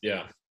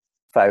 Yeah,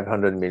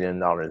 $500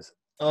 million.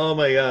 Oh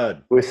my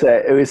God! We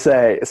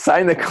say,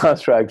 sign the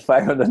contract,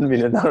 $500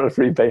 million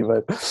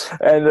prepayment,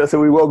 and so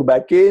we walk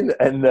back in,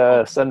 and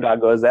Sundar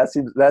goes,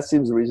 that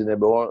seems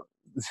reasonable.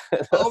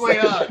 Oh my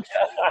God!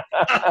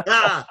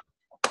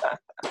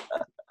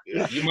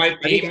 You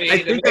might be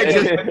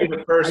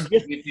the first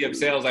VP of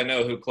sales I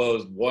know who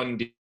closed one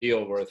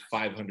deal worth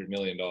 $500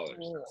 million.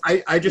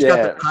 I just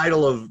got the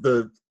title of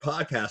the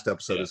podcast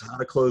episode is how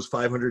to close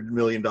 $500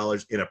 million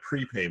in a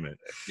prepayment.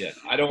 Yeah,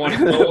 I don't want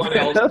no one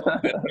else.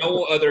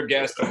 No other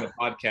guest on the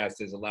podcast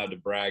is allowed to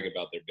brag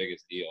about their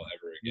biggest deal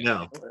ever again.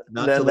 No.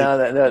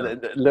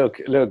 Look,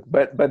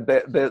 but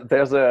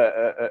there's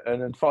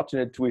an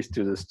unfortunate twist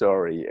to the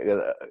story.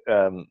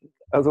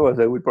 Otherwise,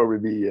 I would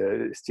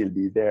probably still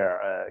be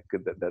there.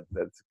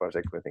 That's a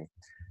project thing.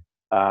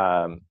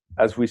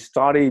 as we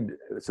started,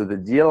 so the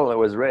deal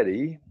was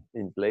ready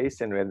in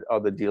place, and we had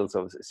other deals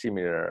of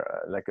similar,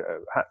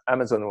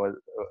 Amazon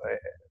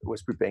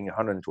was prepaying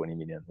 120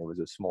 million. It was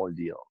a small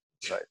deal,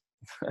 right?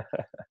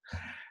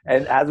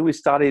 And as we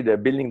started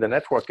building the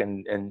network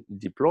and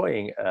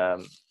deploying,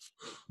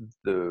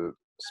 the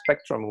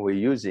spectrum we're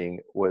using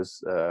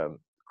was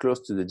close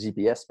to the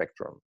GPS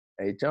spectrum.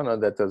 And it turned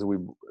out that as we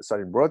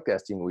started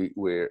broadcasting, we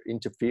were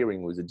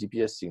interfering with the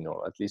GPS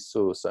signal, at least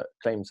so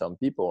claim some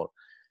people,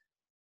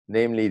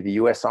 namely the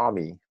US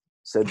Army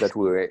said that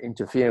we were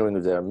interfering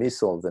with their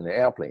missiles and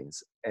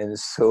airplanes. And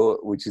so,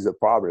 which is a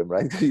problem,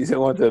 right? You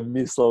don't want a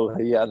missile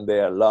here and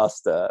there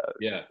lost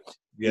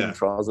in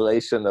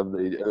translation of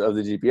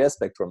the GPS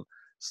spectrum.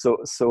 So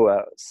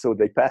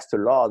they passed a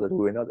law that we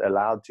were not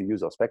allowed to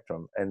use our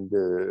spectrum, and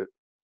the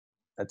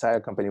entire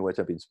company went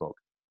up in smoke.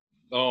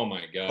 Oh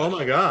my gosh! Oh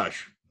my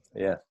gosh!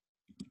 Yeah.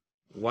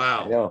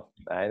 Wow.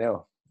 I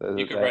know.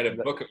 You could write a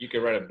book. You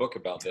could write a book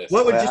about this.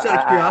 What would just out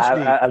of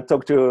curiosity? I'll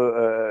talk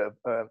to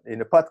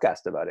in a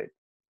podcast about it.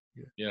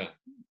 Yeah.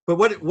 But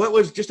what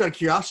was just out of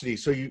curiosity?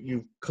 So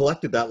you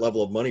collected that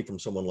level of money from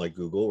someone like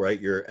Google, right?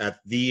 You're at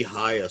the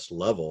highest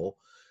level.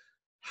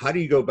 How do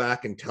you go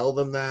back and tell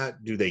them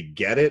that? Do they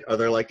get it? Are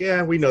they like,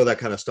 yeah, we know that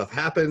kind of stuff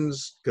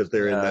happens because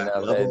they're in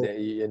that level?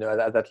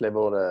 At that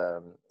level,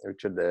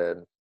 Richard,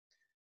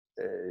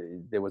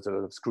 there was a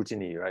lot of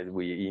scrutiny, right?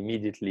 We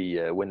immediately,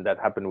 when that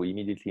happened, we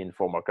immediately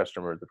informed our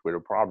customers that we're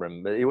a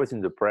problem. But it was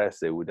in the press;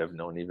 they would have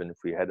known even if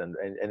we hadn't.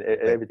 And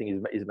everything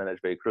is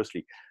managed very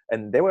closely.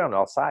 And they were on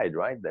our side,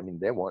 right? I mean,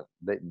 they wanted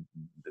the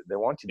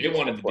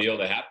deal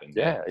to happen.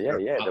 Yeah.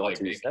 They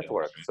wanted this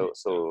network.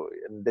 So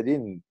they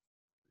didn't.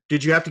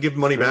 Did you have to give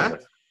money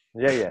back?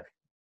 Yeah.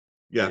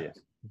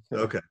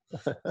 Okay.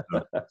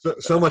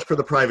 So much for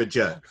the private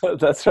jet.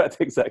 That's right,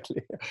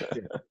 exactly.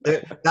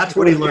 That's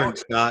what he learned,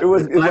 Scott.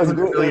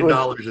 $500 million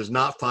is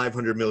not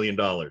 $500 million.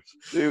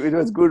 It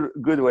was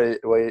good way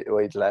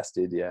it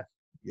lasted. Yeah.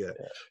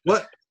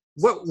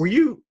 What were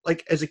you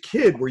like as a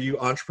kid? Were you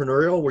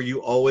entrepreneurial? Were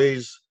you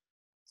always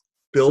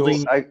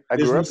building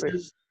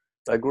businesses?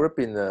 I grew up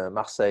in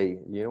Marseille.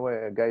 You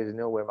know guys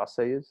know where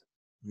Marseille is?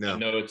 No.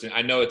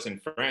 I know it's in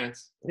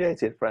France. Yeah,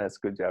 it's in France.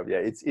 Good job. Yeah,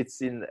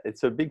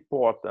 it's a big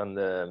port on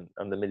the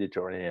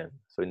Mediterranean,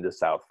 so in the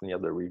south near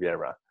the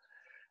Riviera,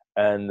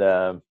 and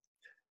I've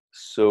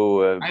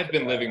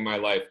been living my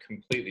life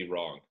completely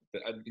wrong.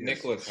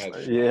 Nicolas has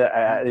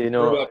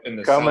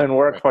come and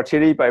work for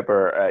Chili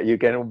Pepper. You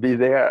can be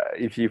there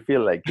if you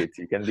feel like it.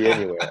 You can be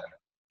anywhere.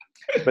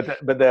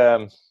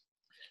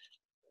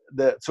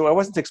 So I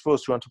wasn't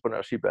exposed to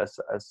entrepreneurship as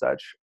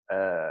such.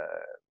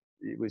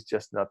 It was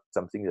just not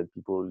something that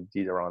people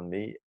did around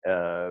me.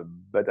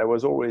 But I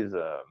was always,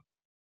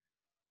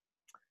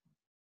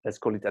 let's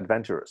call it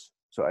adventurous.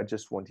 So I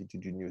just wanted to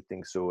do new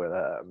things. So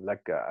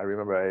I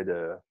remember I had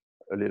a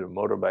little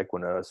motorbike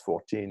when I was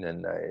 14,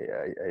 and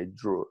I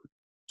drew a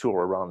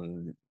tour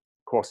around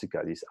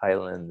Corsica, this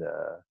island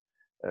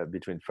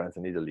between France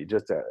and Italy,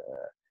 just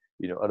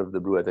out of the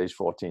blue at age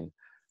 14.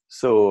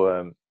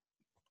 So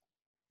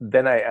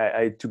then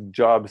I took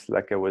jobs,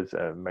 like I was,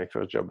 my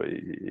first job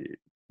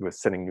was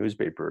selling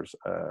newspapers.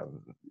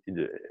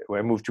 When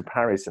I moved to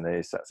Paris, and I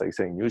started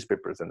selling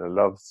newspapers, and I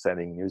loved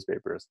selling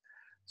newspapers.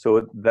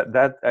 So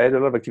that I had a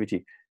lot of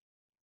activity.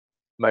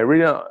 My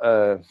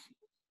real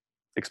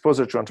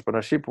exposure to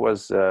entrepreneurship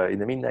was in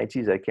the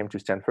mid-90s. I came to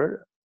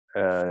Stanford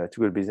to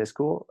go to business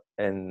school,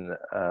 and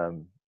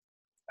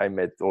I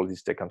met all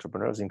these tech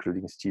entrepreneurs,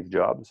 including Steve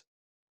Jobs.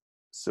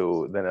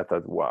 So then I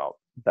thought, wow,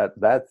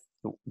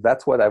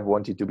 that's what I've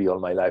wanted to be all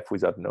my life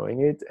without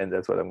knowing it, and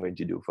that's what I'm going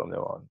to do from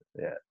now on.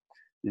 Yeah.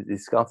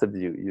 This concept,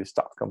 you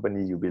start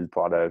company, you build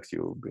products,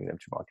 you bring them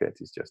to market.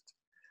 It's just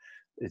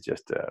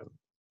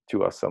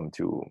too awesome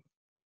to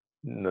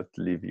not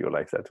live your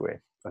life that way,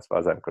 as far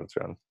as I'm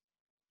concerned.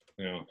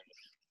 Yeah.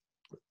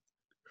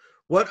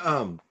 What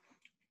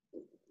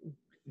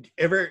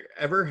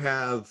ever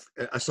have,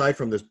 aside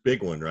from this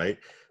big one, right?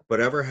 But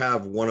ever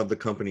have one of the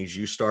companies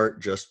you start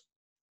just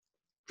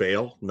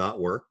fail, not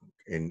work,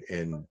 and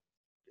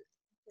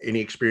any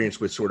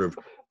experience with sort of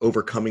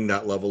overcoming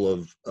that level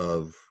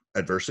of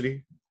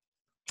adversity?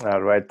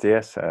 Right.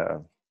 Yes.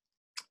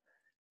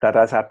 That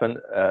has happened.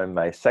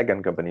 My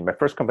second company, my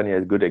first company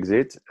had good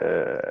exit.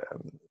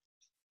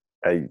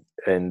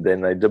 And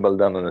then I doubled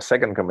down on a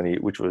second company,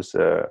 which was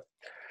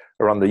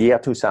around the year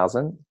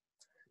 2000.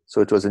 So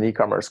it was an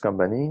e-commerce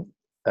company.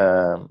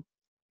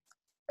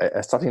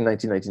 I started in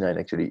 1999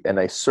 actually, and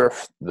I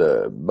surfed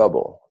the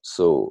bubble.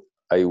 So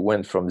I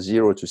went from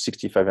 0 to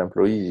 65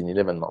 employees in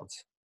 11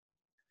 months.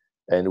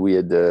 And we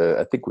had,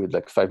 I think we had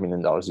like $5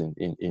 million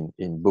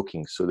in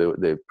bookings. So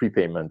the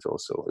prepayment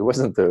also, it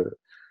wasn't a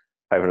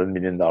 $500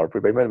 million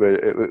prepayment,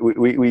 but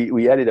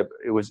we added up.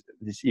 It was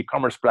this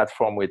e-commerce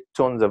platform with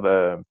tons of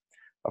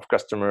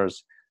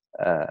customers.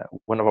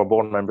 One of our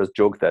board members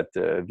joked that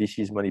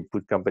VC's money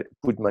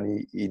put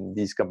money in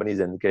these companies,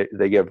 and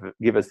they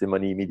give us the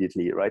money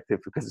immediately, right?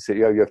 Because they say,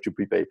 yeah, you have to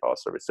prepay for our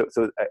service.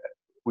 So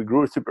we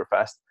grew super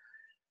fast,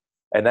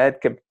 and I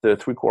had kept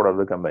 3/4 of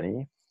the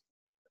company.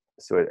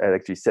 So it had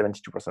actually 72%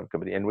 of the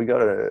company. And we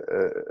got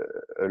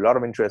a lot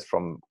of interest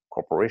from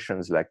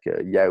corporations like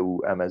Yahoo,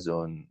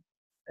 Amazon,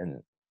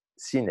 and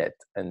CNET.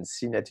 And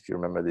CNET, if you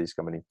remember this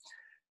company,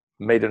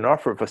 made an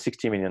offer for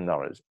 $60 million.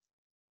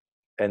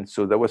 And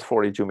so that was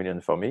 $42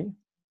 million for me.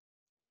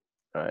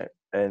 Right.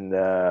 And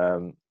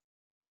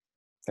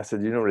I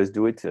said, let's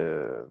do it.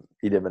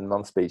 11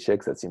 months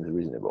paychecks, that seems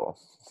reasonable.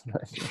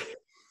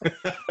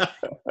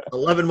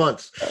 11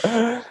 months.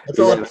 That's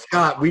all it's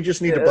got. We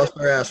just need to bust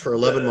our ass for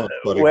 11 months,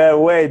 buddy.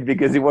 Well, wait,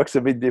 because it works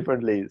a bit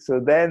differently. So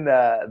then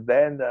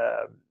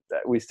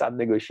we start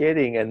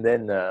negotiating, and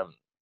then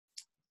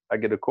I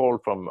get a call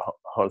from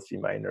Halsey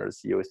Miner,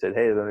 CEO, said,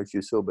 hey, I don't know if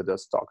you saw, but the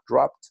stock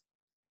dropped.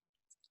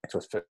 It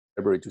was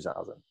February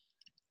 2000.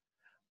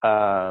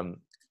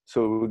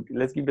 So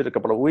let's give it a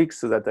couple of weeks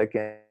so that I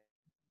can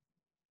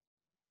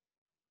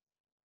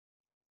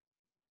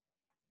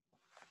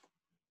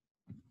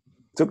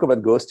talk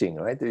about ghosting,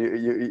 right?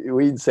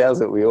 We in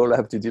sales, we all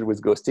have to deal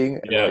with ghosting.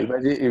 Yeah.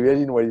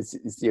 Imagine when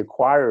it's the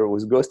acquirer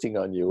who's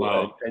ghosting on you,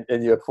 wow.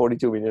 and you have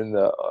 42 million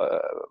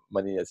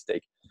money at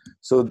stake.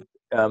 So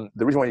the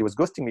reason why he was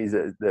ghosting me is,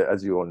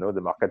 as you all know,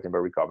 the market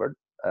never recovered.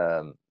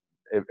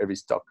 Every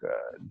stock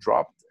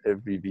dropped,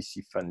 every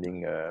VC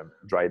funding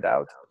dried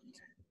out.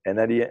 And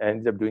I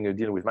ended up doing a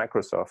deal with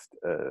Microsoft,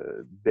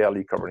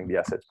 barely covering the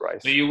asset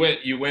price. So you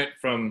went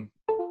from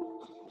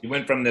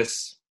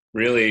this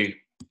really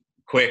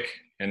quick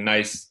and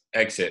nice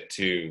exit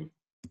to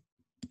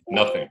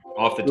nothing,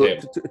 off the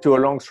table. To a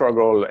long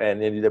struggle,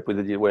 and ended up with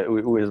a deal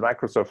with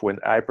Microsoft when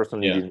I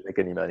personally didn't make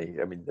any money.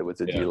 I mean, there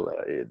was a deal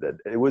that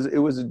it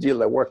was a deal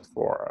that worked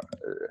for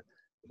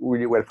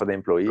really well for the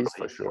employees,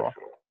 for sure.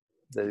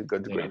 They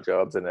got great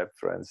jobs and have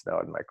friends now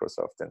at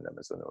Microsoft and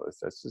Amazon.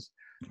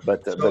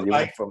 But you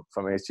went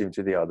from a extreme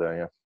to the other,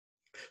 yeah.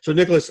 So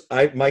Nicolas,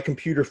 my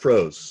computer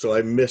froze, so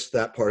I missed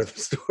that part of the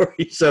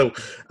story. So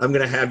I'm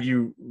going to have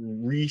you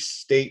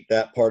restate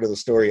that part of the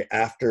story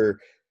after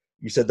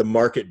you said the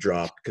market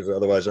dropped, because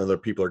otherwise other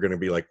people are going to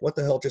be like, what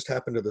the hell just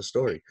happened to the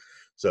story?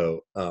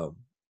 So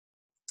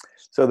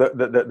so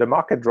the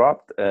market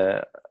dropped.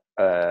 I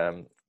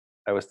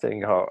was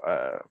telling how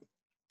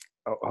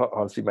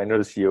Halsey Miner,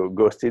 the CEO,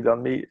 ghosted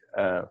on me.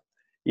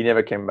 He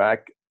never came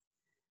back.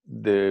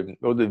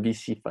 All the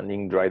VC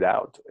funding dried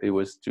out. It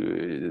was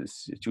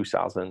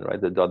 2000,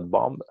 right? The dot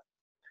bomb.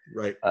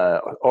 Right.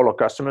 All our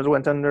customers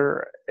went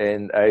under,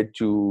 and I had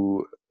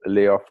to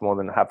lay off more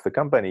than half the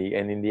company.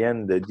 And in the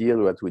end, the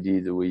deal that we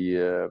did, we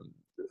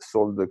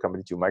sold the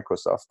company to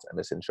Microsoft,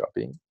 MSN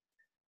Shopping,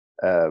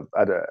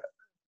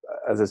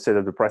 as I said,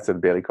 at the price that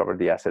barely covered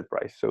the asset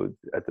price. So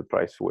at the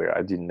price where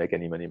I didn't make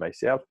any money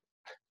myself.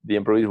 The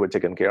employees were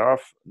taken care of,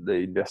 the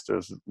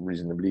investors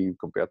reasonably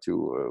compared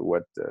to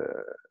what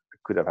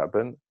could have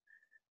happened.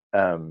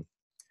 And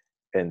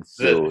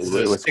so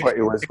it was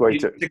quite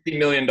 $60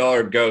 million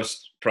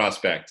ghost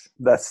prospect.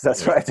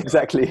 That's right,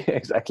 exactly.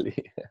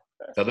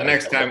 So the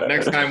next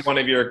time one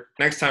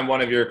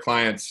of your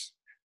clients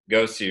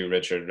ghosts you,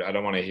 Richard, I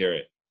don't want to hear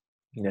it.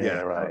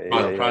 Yeah, right.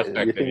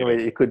 You think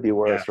it could be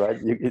worse, right?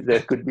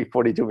 There could be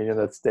 42 million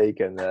at stake,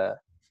 and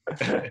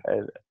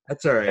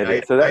that's all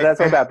right. That's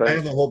what happened. I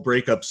have a whole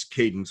breakups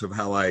cadence of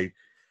how I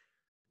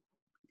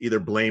either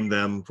blame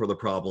them for the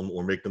problem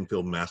or make them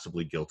feel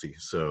massively guilty.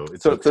 So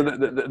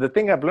the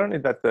thing I've learned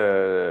is that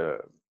the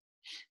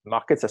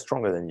markets are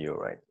stronger than you,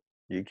 right?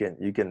 You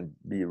can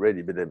be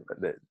ready, but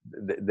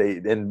they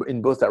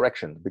in both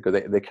directions, because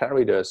they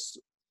carried us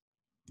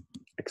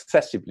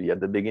excessively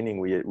at the beginning.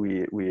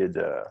 We had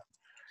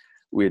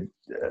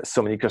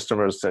so many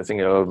customers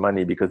thinking of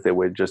money because they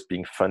were just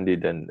being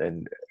funded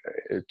and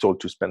told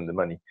to spend the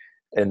money.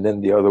 And then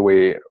the other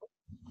way,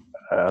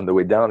 on the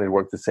way down, it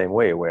worked the same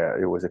way,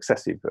 where it was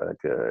excessive. Like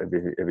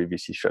every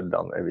VC shut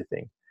down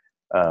everything.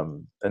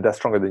 And that's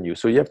stronger than you.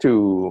 So you have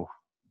to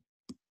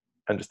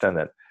understand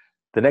that.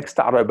 The next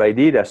startup I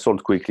did, I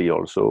sold quickly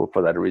also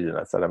for that reason.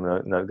 I said, I'm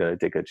not going to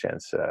take a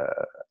chance.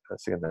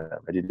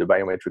 I did the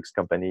biometrics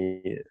company.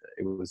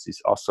 It was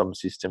this awesome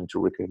system to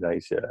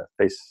recognize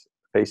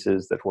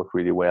faces that worked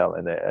really well,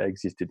 and I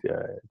existed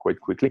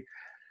quite quickly.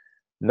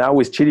 Now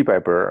with Chili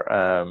Pepper,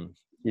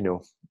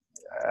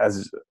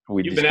 as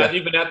we you've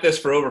been at this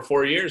for over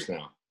 4 years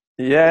now.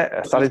 Yeah,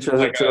 I started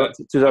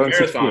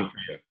 2016.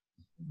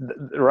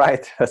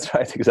 Right, that's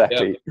right,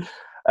 exactly. Yeah.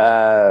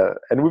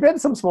 And we've had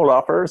some small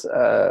offers,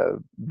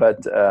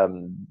 but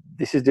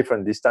this is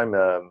different. This time,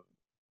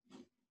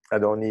 I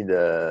don't need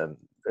an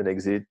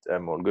exit.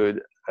 I'm all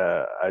good.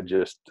 I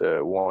just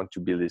want to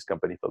build this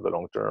company for the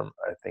long term.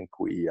 I think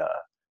we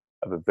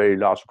have a very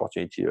large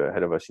opportunity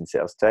ahead of us in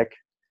sales tech.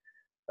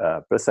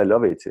 Plus, I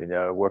love it.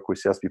 I work with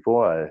salespeople.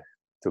 I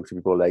talk to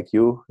people like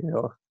you.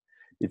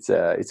 It's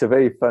a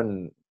very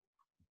fun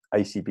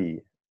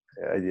ICP,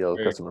 ideal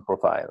customer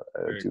profile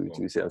to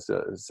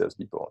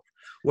salespeople.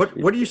 What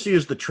do you see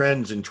as the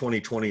trends in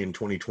 2020 and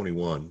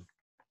 2021?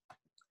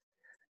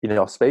 In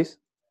our space?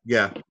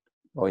 Yeah.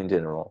 Or in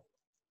general?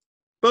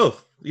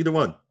 Both. Either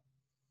one.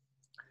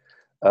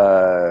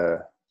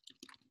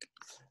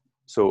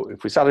 So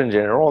if we start in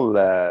general,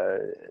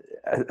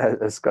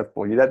 as Scott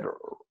pointed out,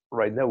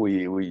 right now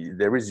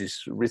there is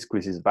this risk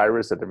with this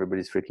virus that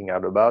everybody's freaking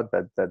out about,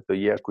 that the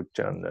year could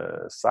turn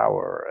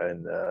sour,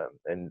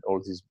 and all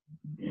this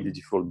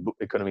beautiful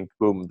economic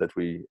boom that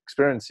we're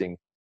experiencing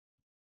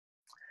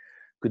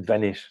could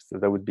vanish. So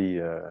that would be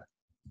a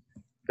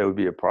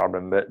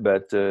problem.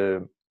 But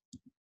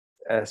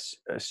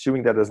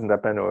assuming that doesn't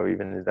happen, or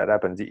even if that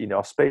happens in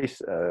our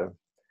space,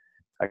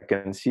 I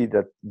can see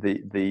that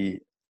the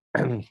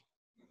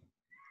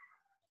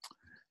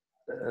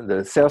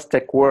the sales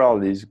tech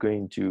world is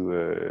going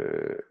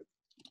to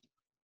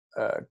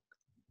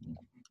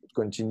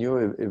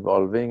continue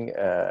evolving,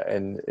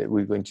 and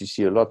we're going to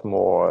see a lot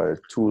more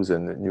tools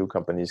and new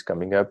companies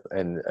coming up,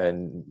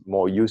 and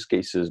more use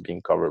cases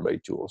being covered by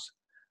tools.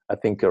 I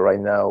think right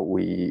now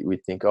we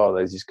think, oh,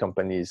 there's these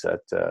companies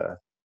that.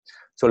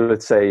 So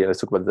let's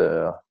talk about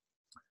the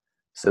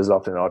sales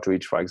opt and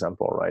outreach, for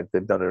example, right?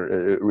 They've done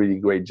a really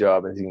great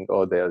job, and think,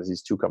 oh, there's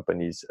these two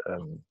companies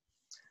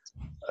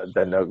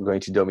that are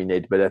going to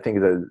dominate. But I think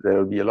that there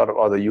will be a lot of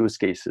other use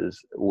cases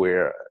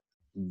where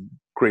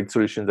great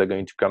solutions are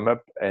going to come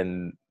up,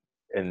 and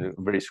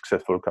very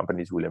successful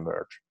companies will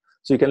emerge.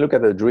 So you can look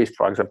at the drift,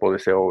 for example. They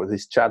say, oh,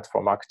 this chat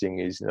for marketing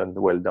is not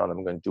well done,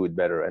 I'm going to do it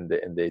better, and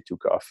they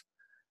took off.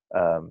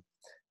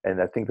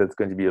 And I think that's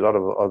going to be a lot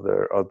of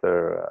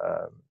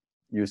other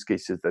use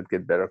cases that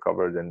get better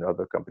covered, and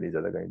other companies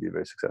that are going to be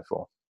very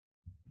successful.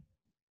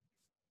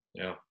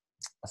 Yeah,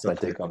 that's my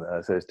take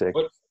on sales tech.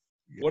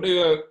 What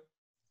do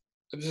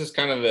this is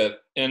kind of the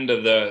end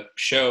of the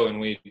show, and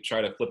we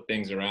try to flip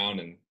things around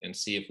and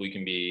see if we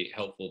can be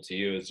helpful to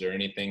you. Is there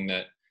anything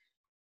that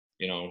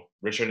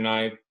Richard and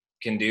I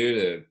can do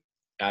to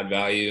add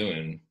value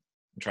and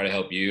try to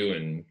help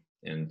you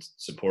and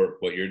support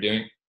what you're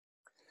doing?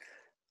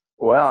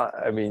 Well,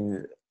 I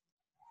mean,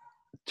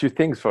 two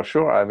things for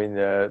sure. I mean,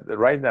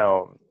 right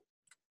now,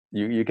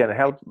 you can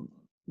help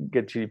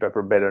get Chili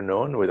Pepper better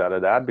known, without a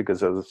doubt,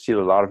 because there's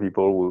still a lot of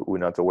people who are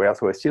not aware.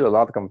 So there's still a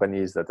lot of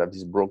companies that have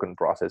this broken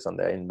process on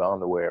their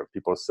inbound, where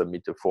people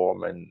submit a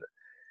form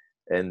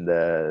and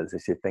they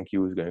say, thank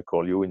you, who's going to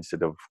call you,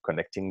 instead of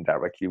connecting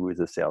directly with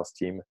the sales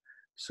team.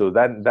 So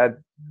that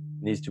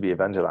needs to be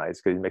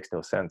evangelized, because it makes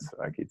no sense.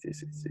 Like it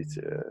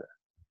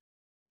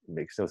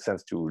makes no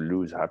sense to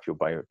lose half your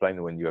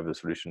pipeline when you have a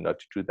solution not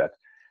to do that.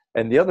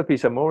 And the other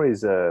piece more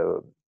is,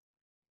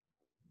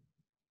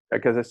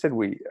 like as I said,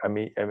 I'm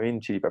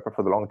in Chili Pepper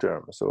for the long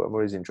term. So I'm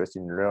always interested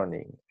in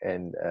learning,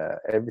 and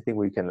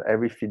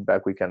every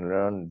feedback we can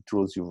learn,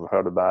 tools you've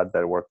heard about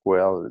that work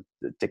well,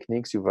 the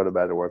techniques you've heard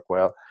about that work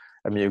well.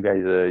 I mean, you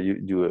guys, you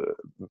do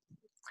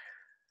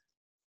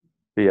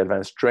the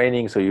advanced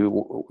training, so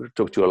you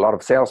talk to a lot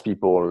of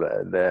salespeople,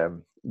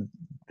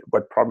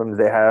 what problems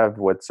they have,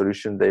 what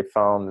solution they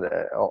found,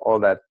 all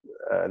that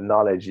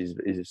knowledge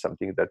is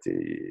something that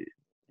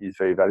is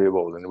very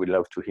valuable, and we'd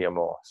love to hear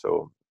more.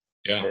 So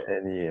yeah,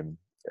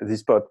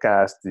 this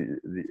podcast,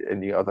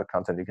 any other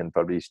content you can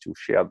publish to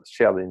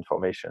share the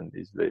information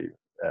is very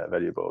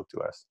valuable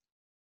to us.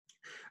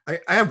 I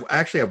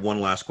actually have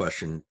one last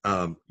question.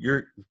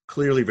 You're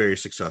clearly very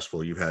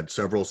successful. You've had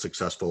several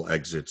successful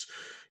exits.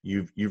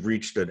 You've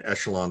reached an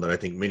echelon that I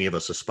think many of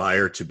us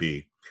aspire to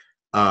be,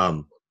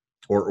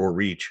 or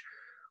reach.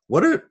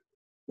 What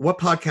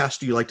podcasts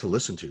do you like to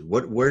listen to?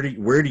 Where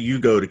do you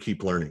go to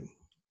keep learning?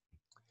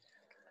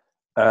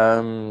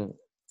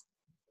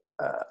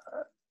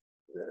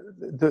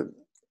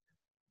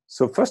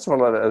 So first of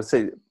all, I'll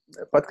say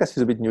podcast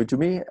is a bit new to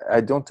me.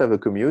 I don't have a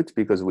commute,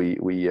 because we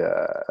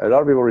a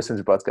lot of people listen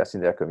to podcasts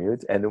in their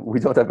commute, and we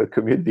don't have a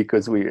commute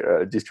because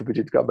we're a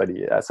distributed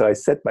company. So I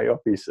set my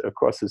office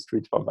across the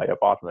street from my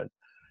apartment.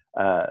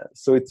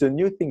 So it's a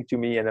new thing to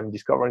me, and I'm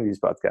discovering these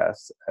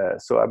podcasts.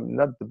 So I'm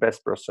not the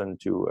best person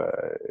to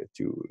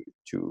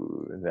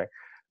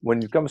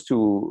when it comes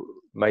to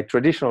my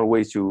traditional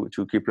ways to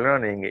keep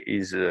learning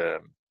is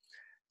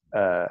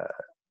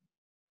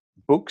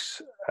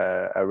books.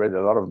 I read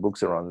a lot of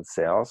books around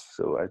sales,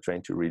 so I try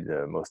to read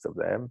most of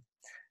them.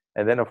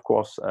 And then, of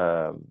course,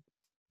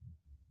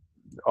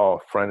 our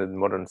friend and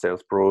Modern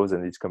Sales Pros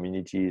and these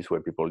communities where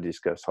people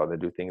discuss how they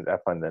do things, I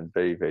find them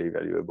very, very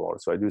valuable.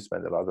 So I do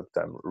spend a lot of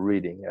time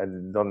reading. I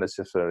don't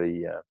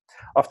necessarily,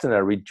 often I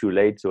read too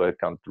late, so I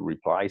can't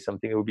reply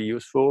something that would be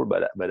useful,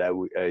 but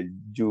I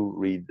do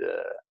read.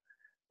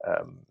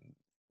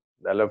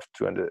 I love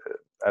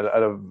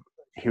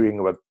hearing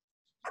about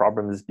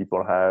problems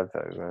people have,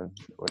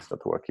 what's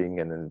not working,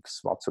 and then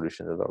smart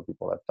solutions that other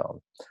people have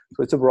found.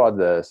 So it's a broad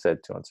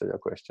set to answer your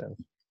question.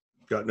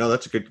 No,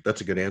 that's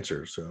a good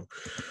answer. So,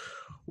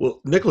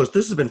 well, Nicolas,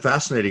 this has been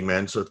fascinating,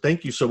 man. So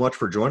thank you so much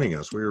for joining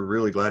us. We were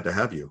really glad to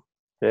have you.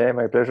 Yeah,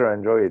 my pleasure. I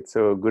enjoy it.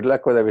 So good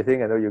luck with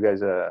everything. I know you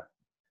guys are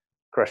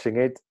crushing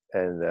it,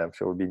 and I'm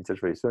sure we'll be in touch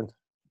very soon.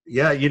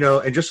 Yeah,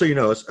 and just so you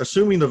know,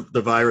 assuming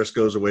the virus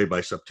goes away by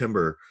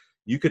September,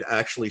 you could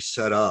actually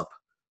set up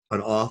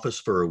an office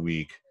for a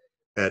week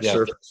at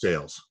Surface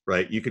Sales,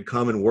 right? You could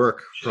come and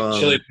work from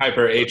Chili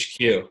Pepper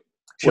HQ.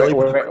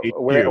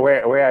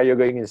 Where are you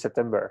going in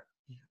September?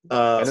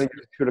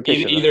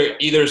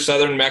 Either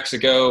southern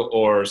Mexico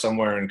or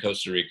somewhere in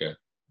Costa Rica.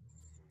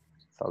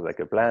 Sounds like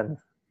a plan.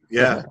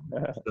 Yeah.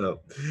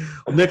 So,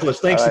 well, Nicolas,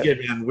 thanks All right.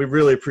 again, man. We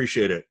really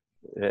appreciate it.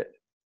 Yeah.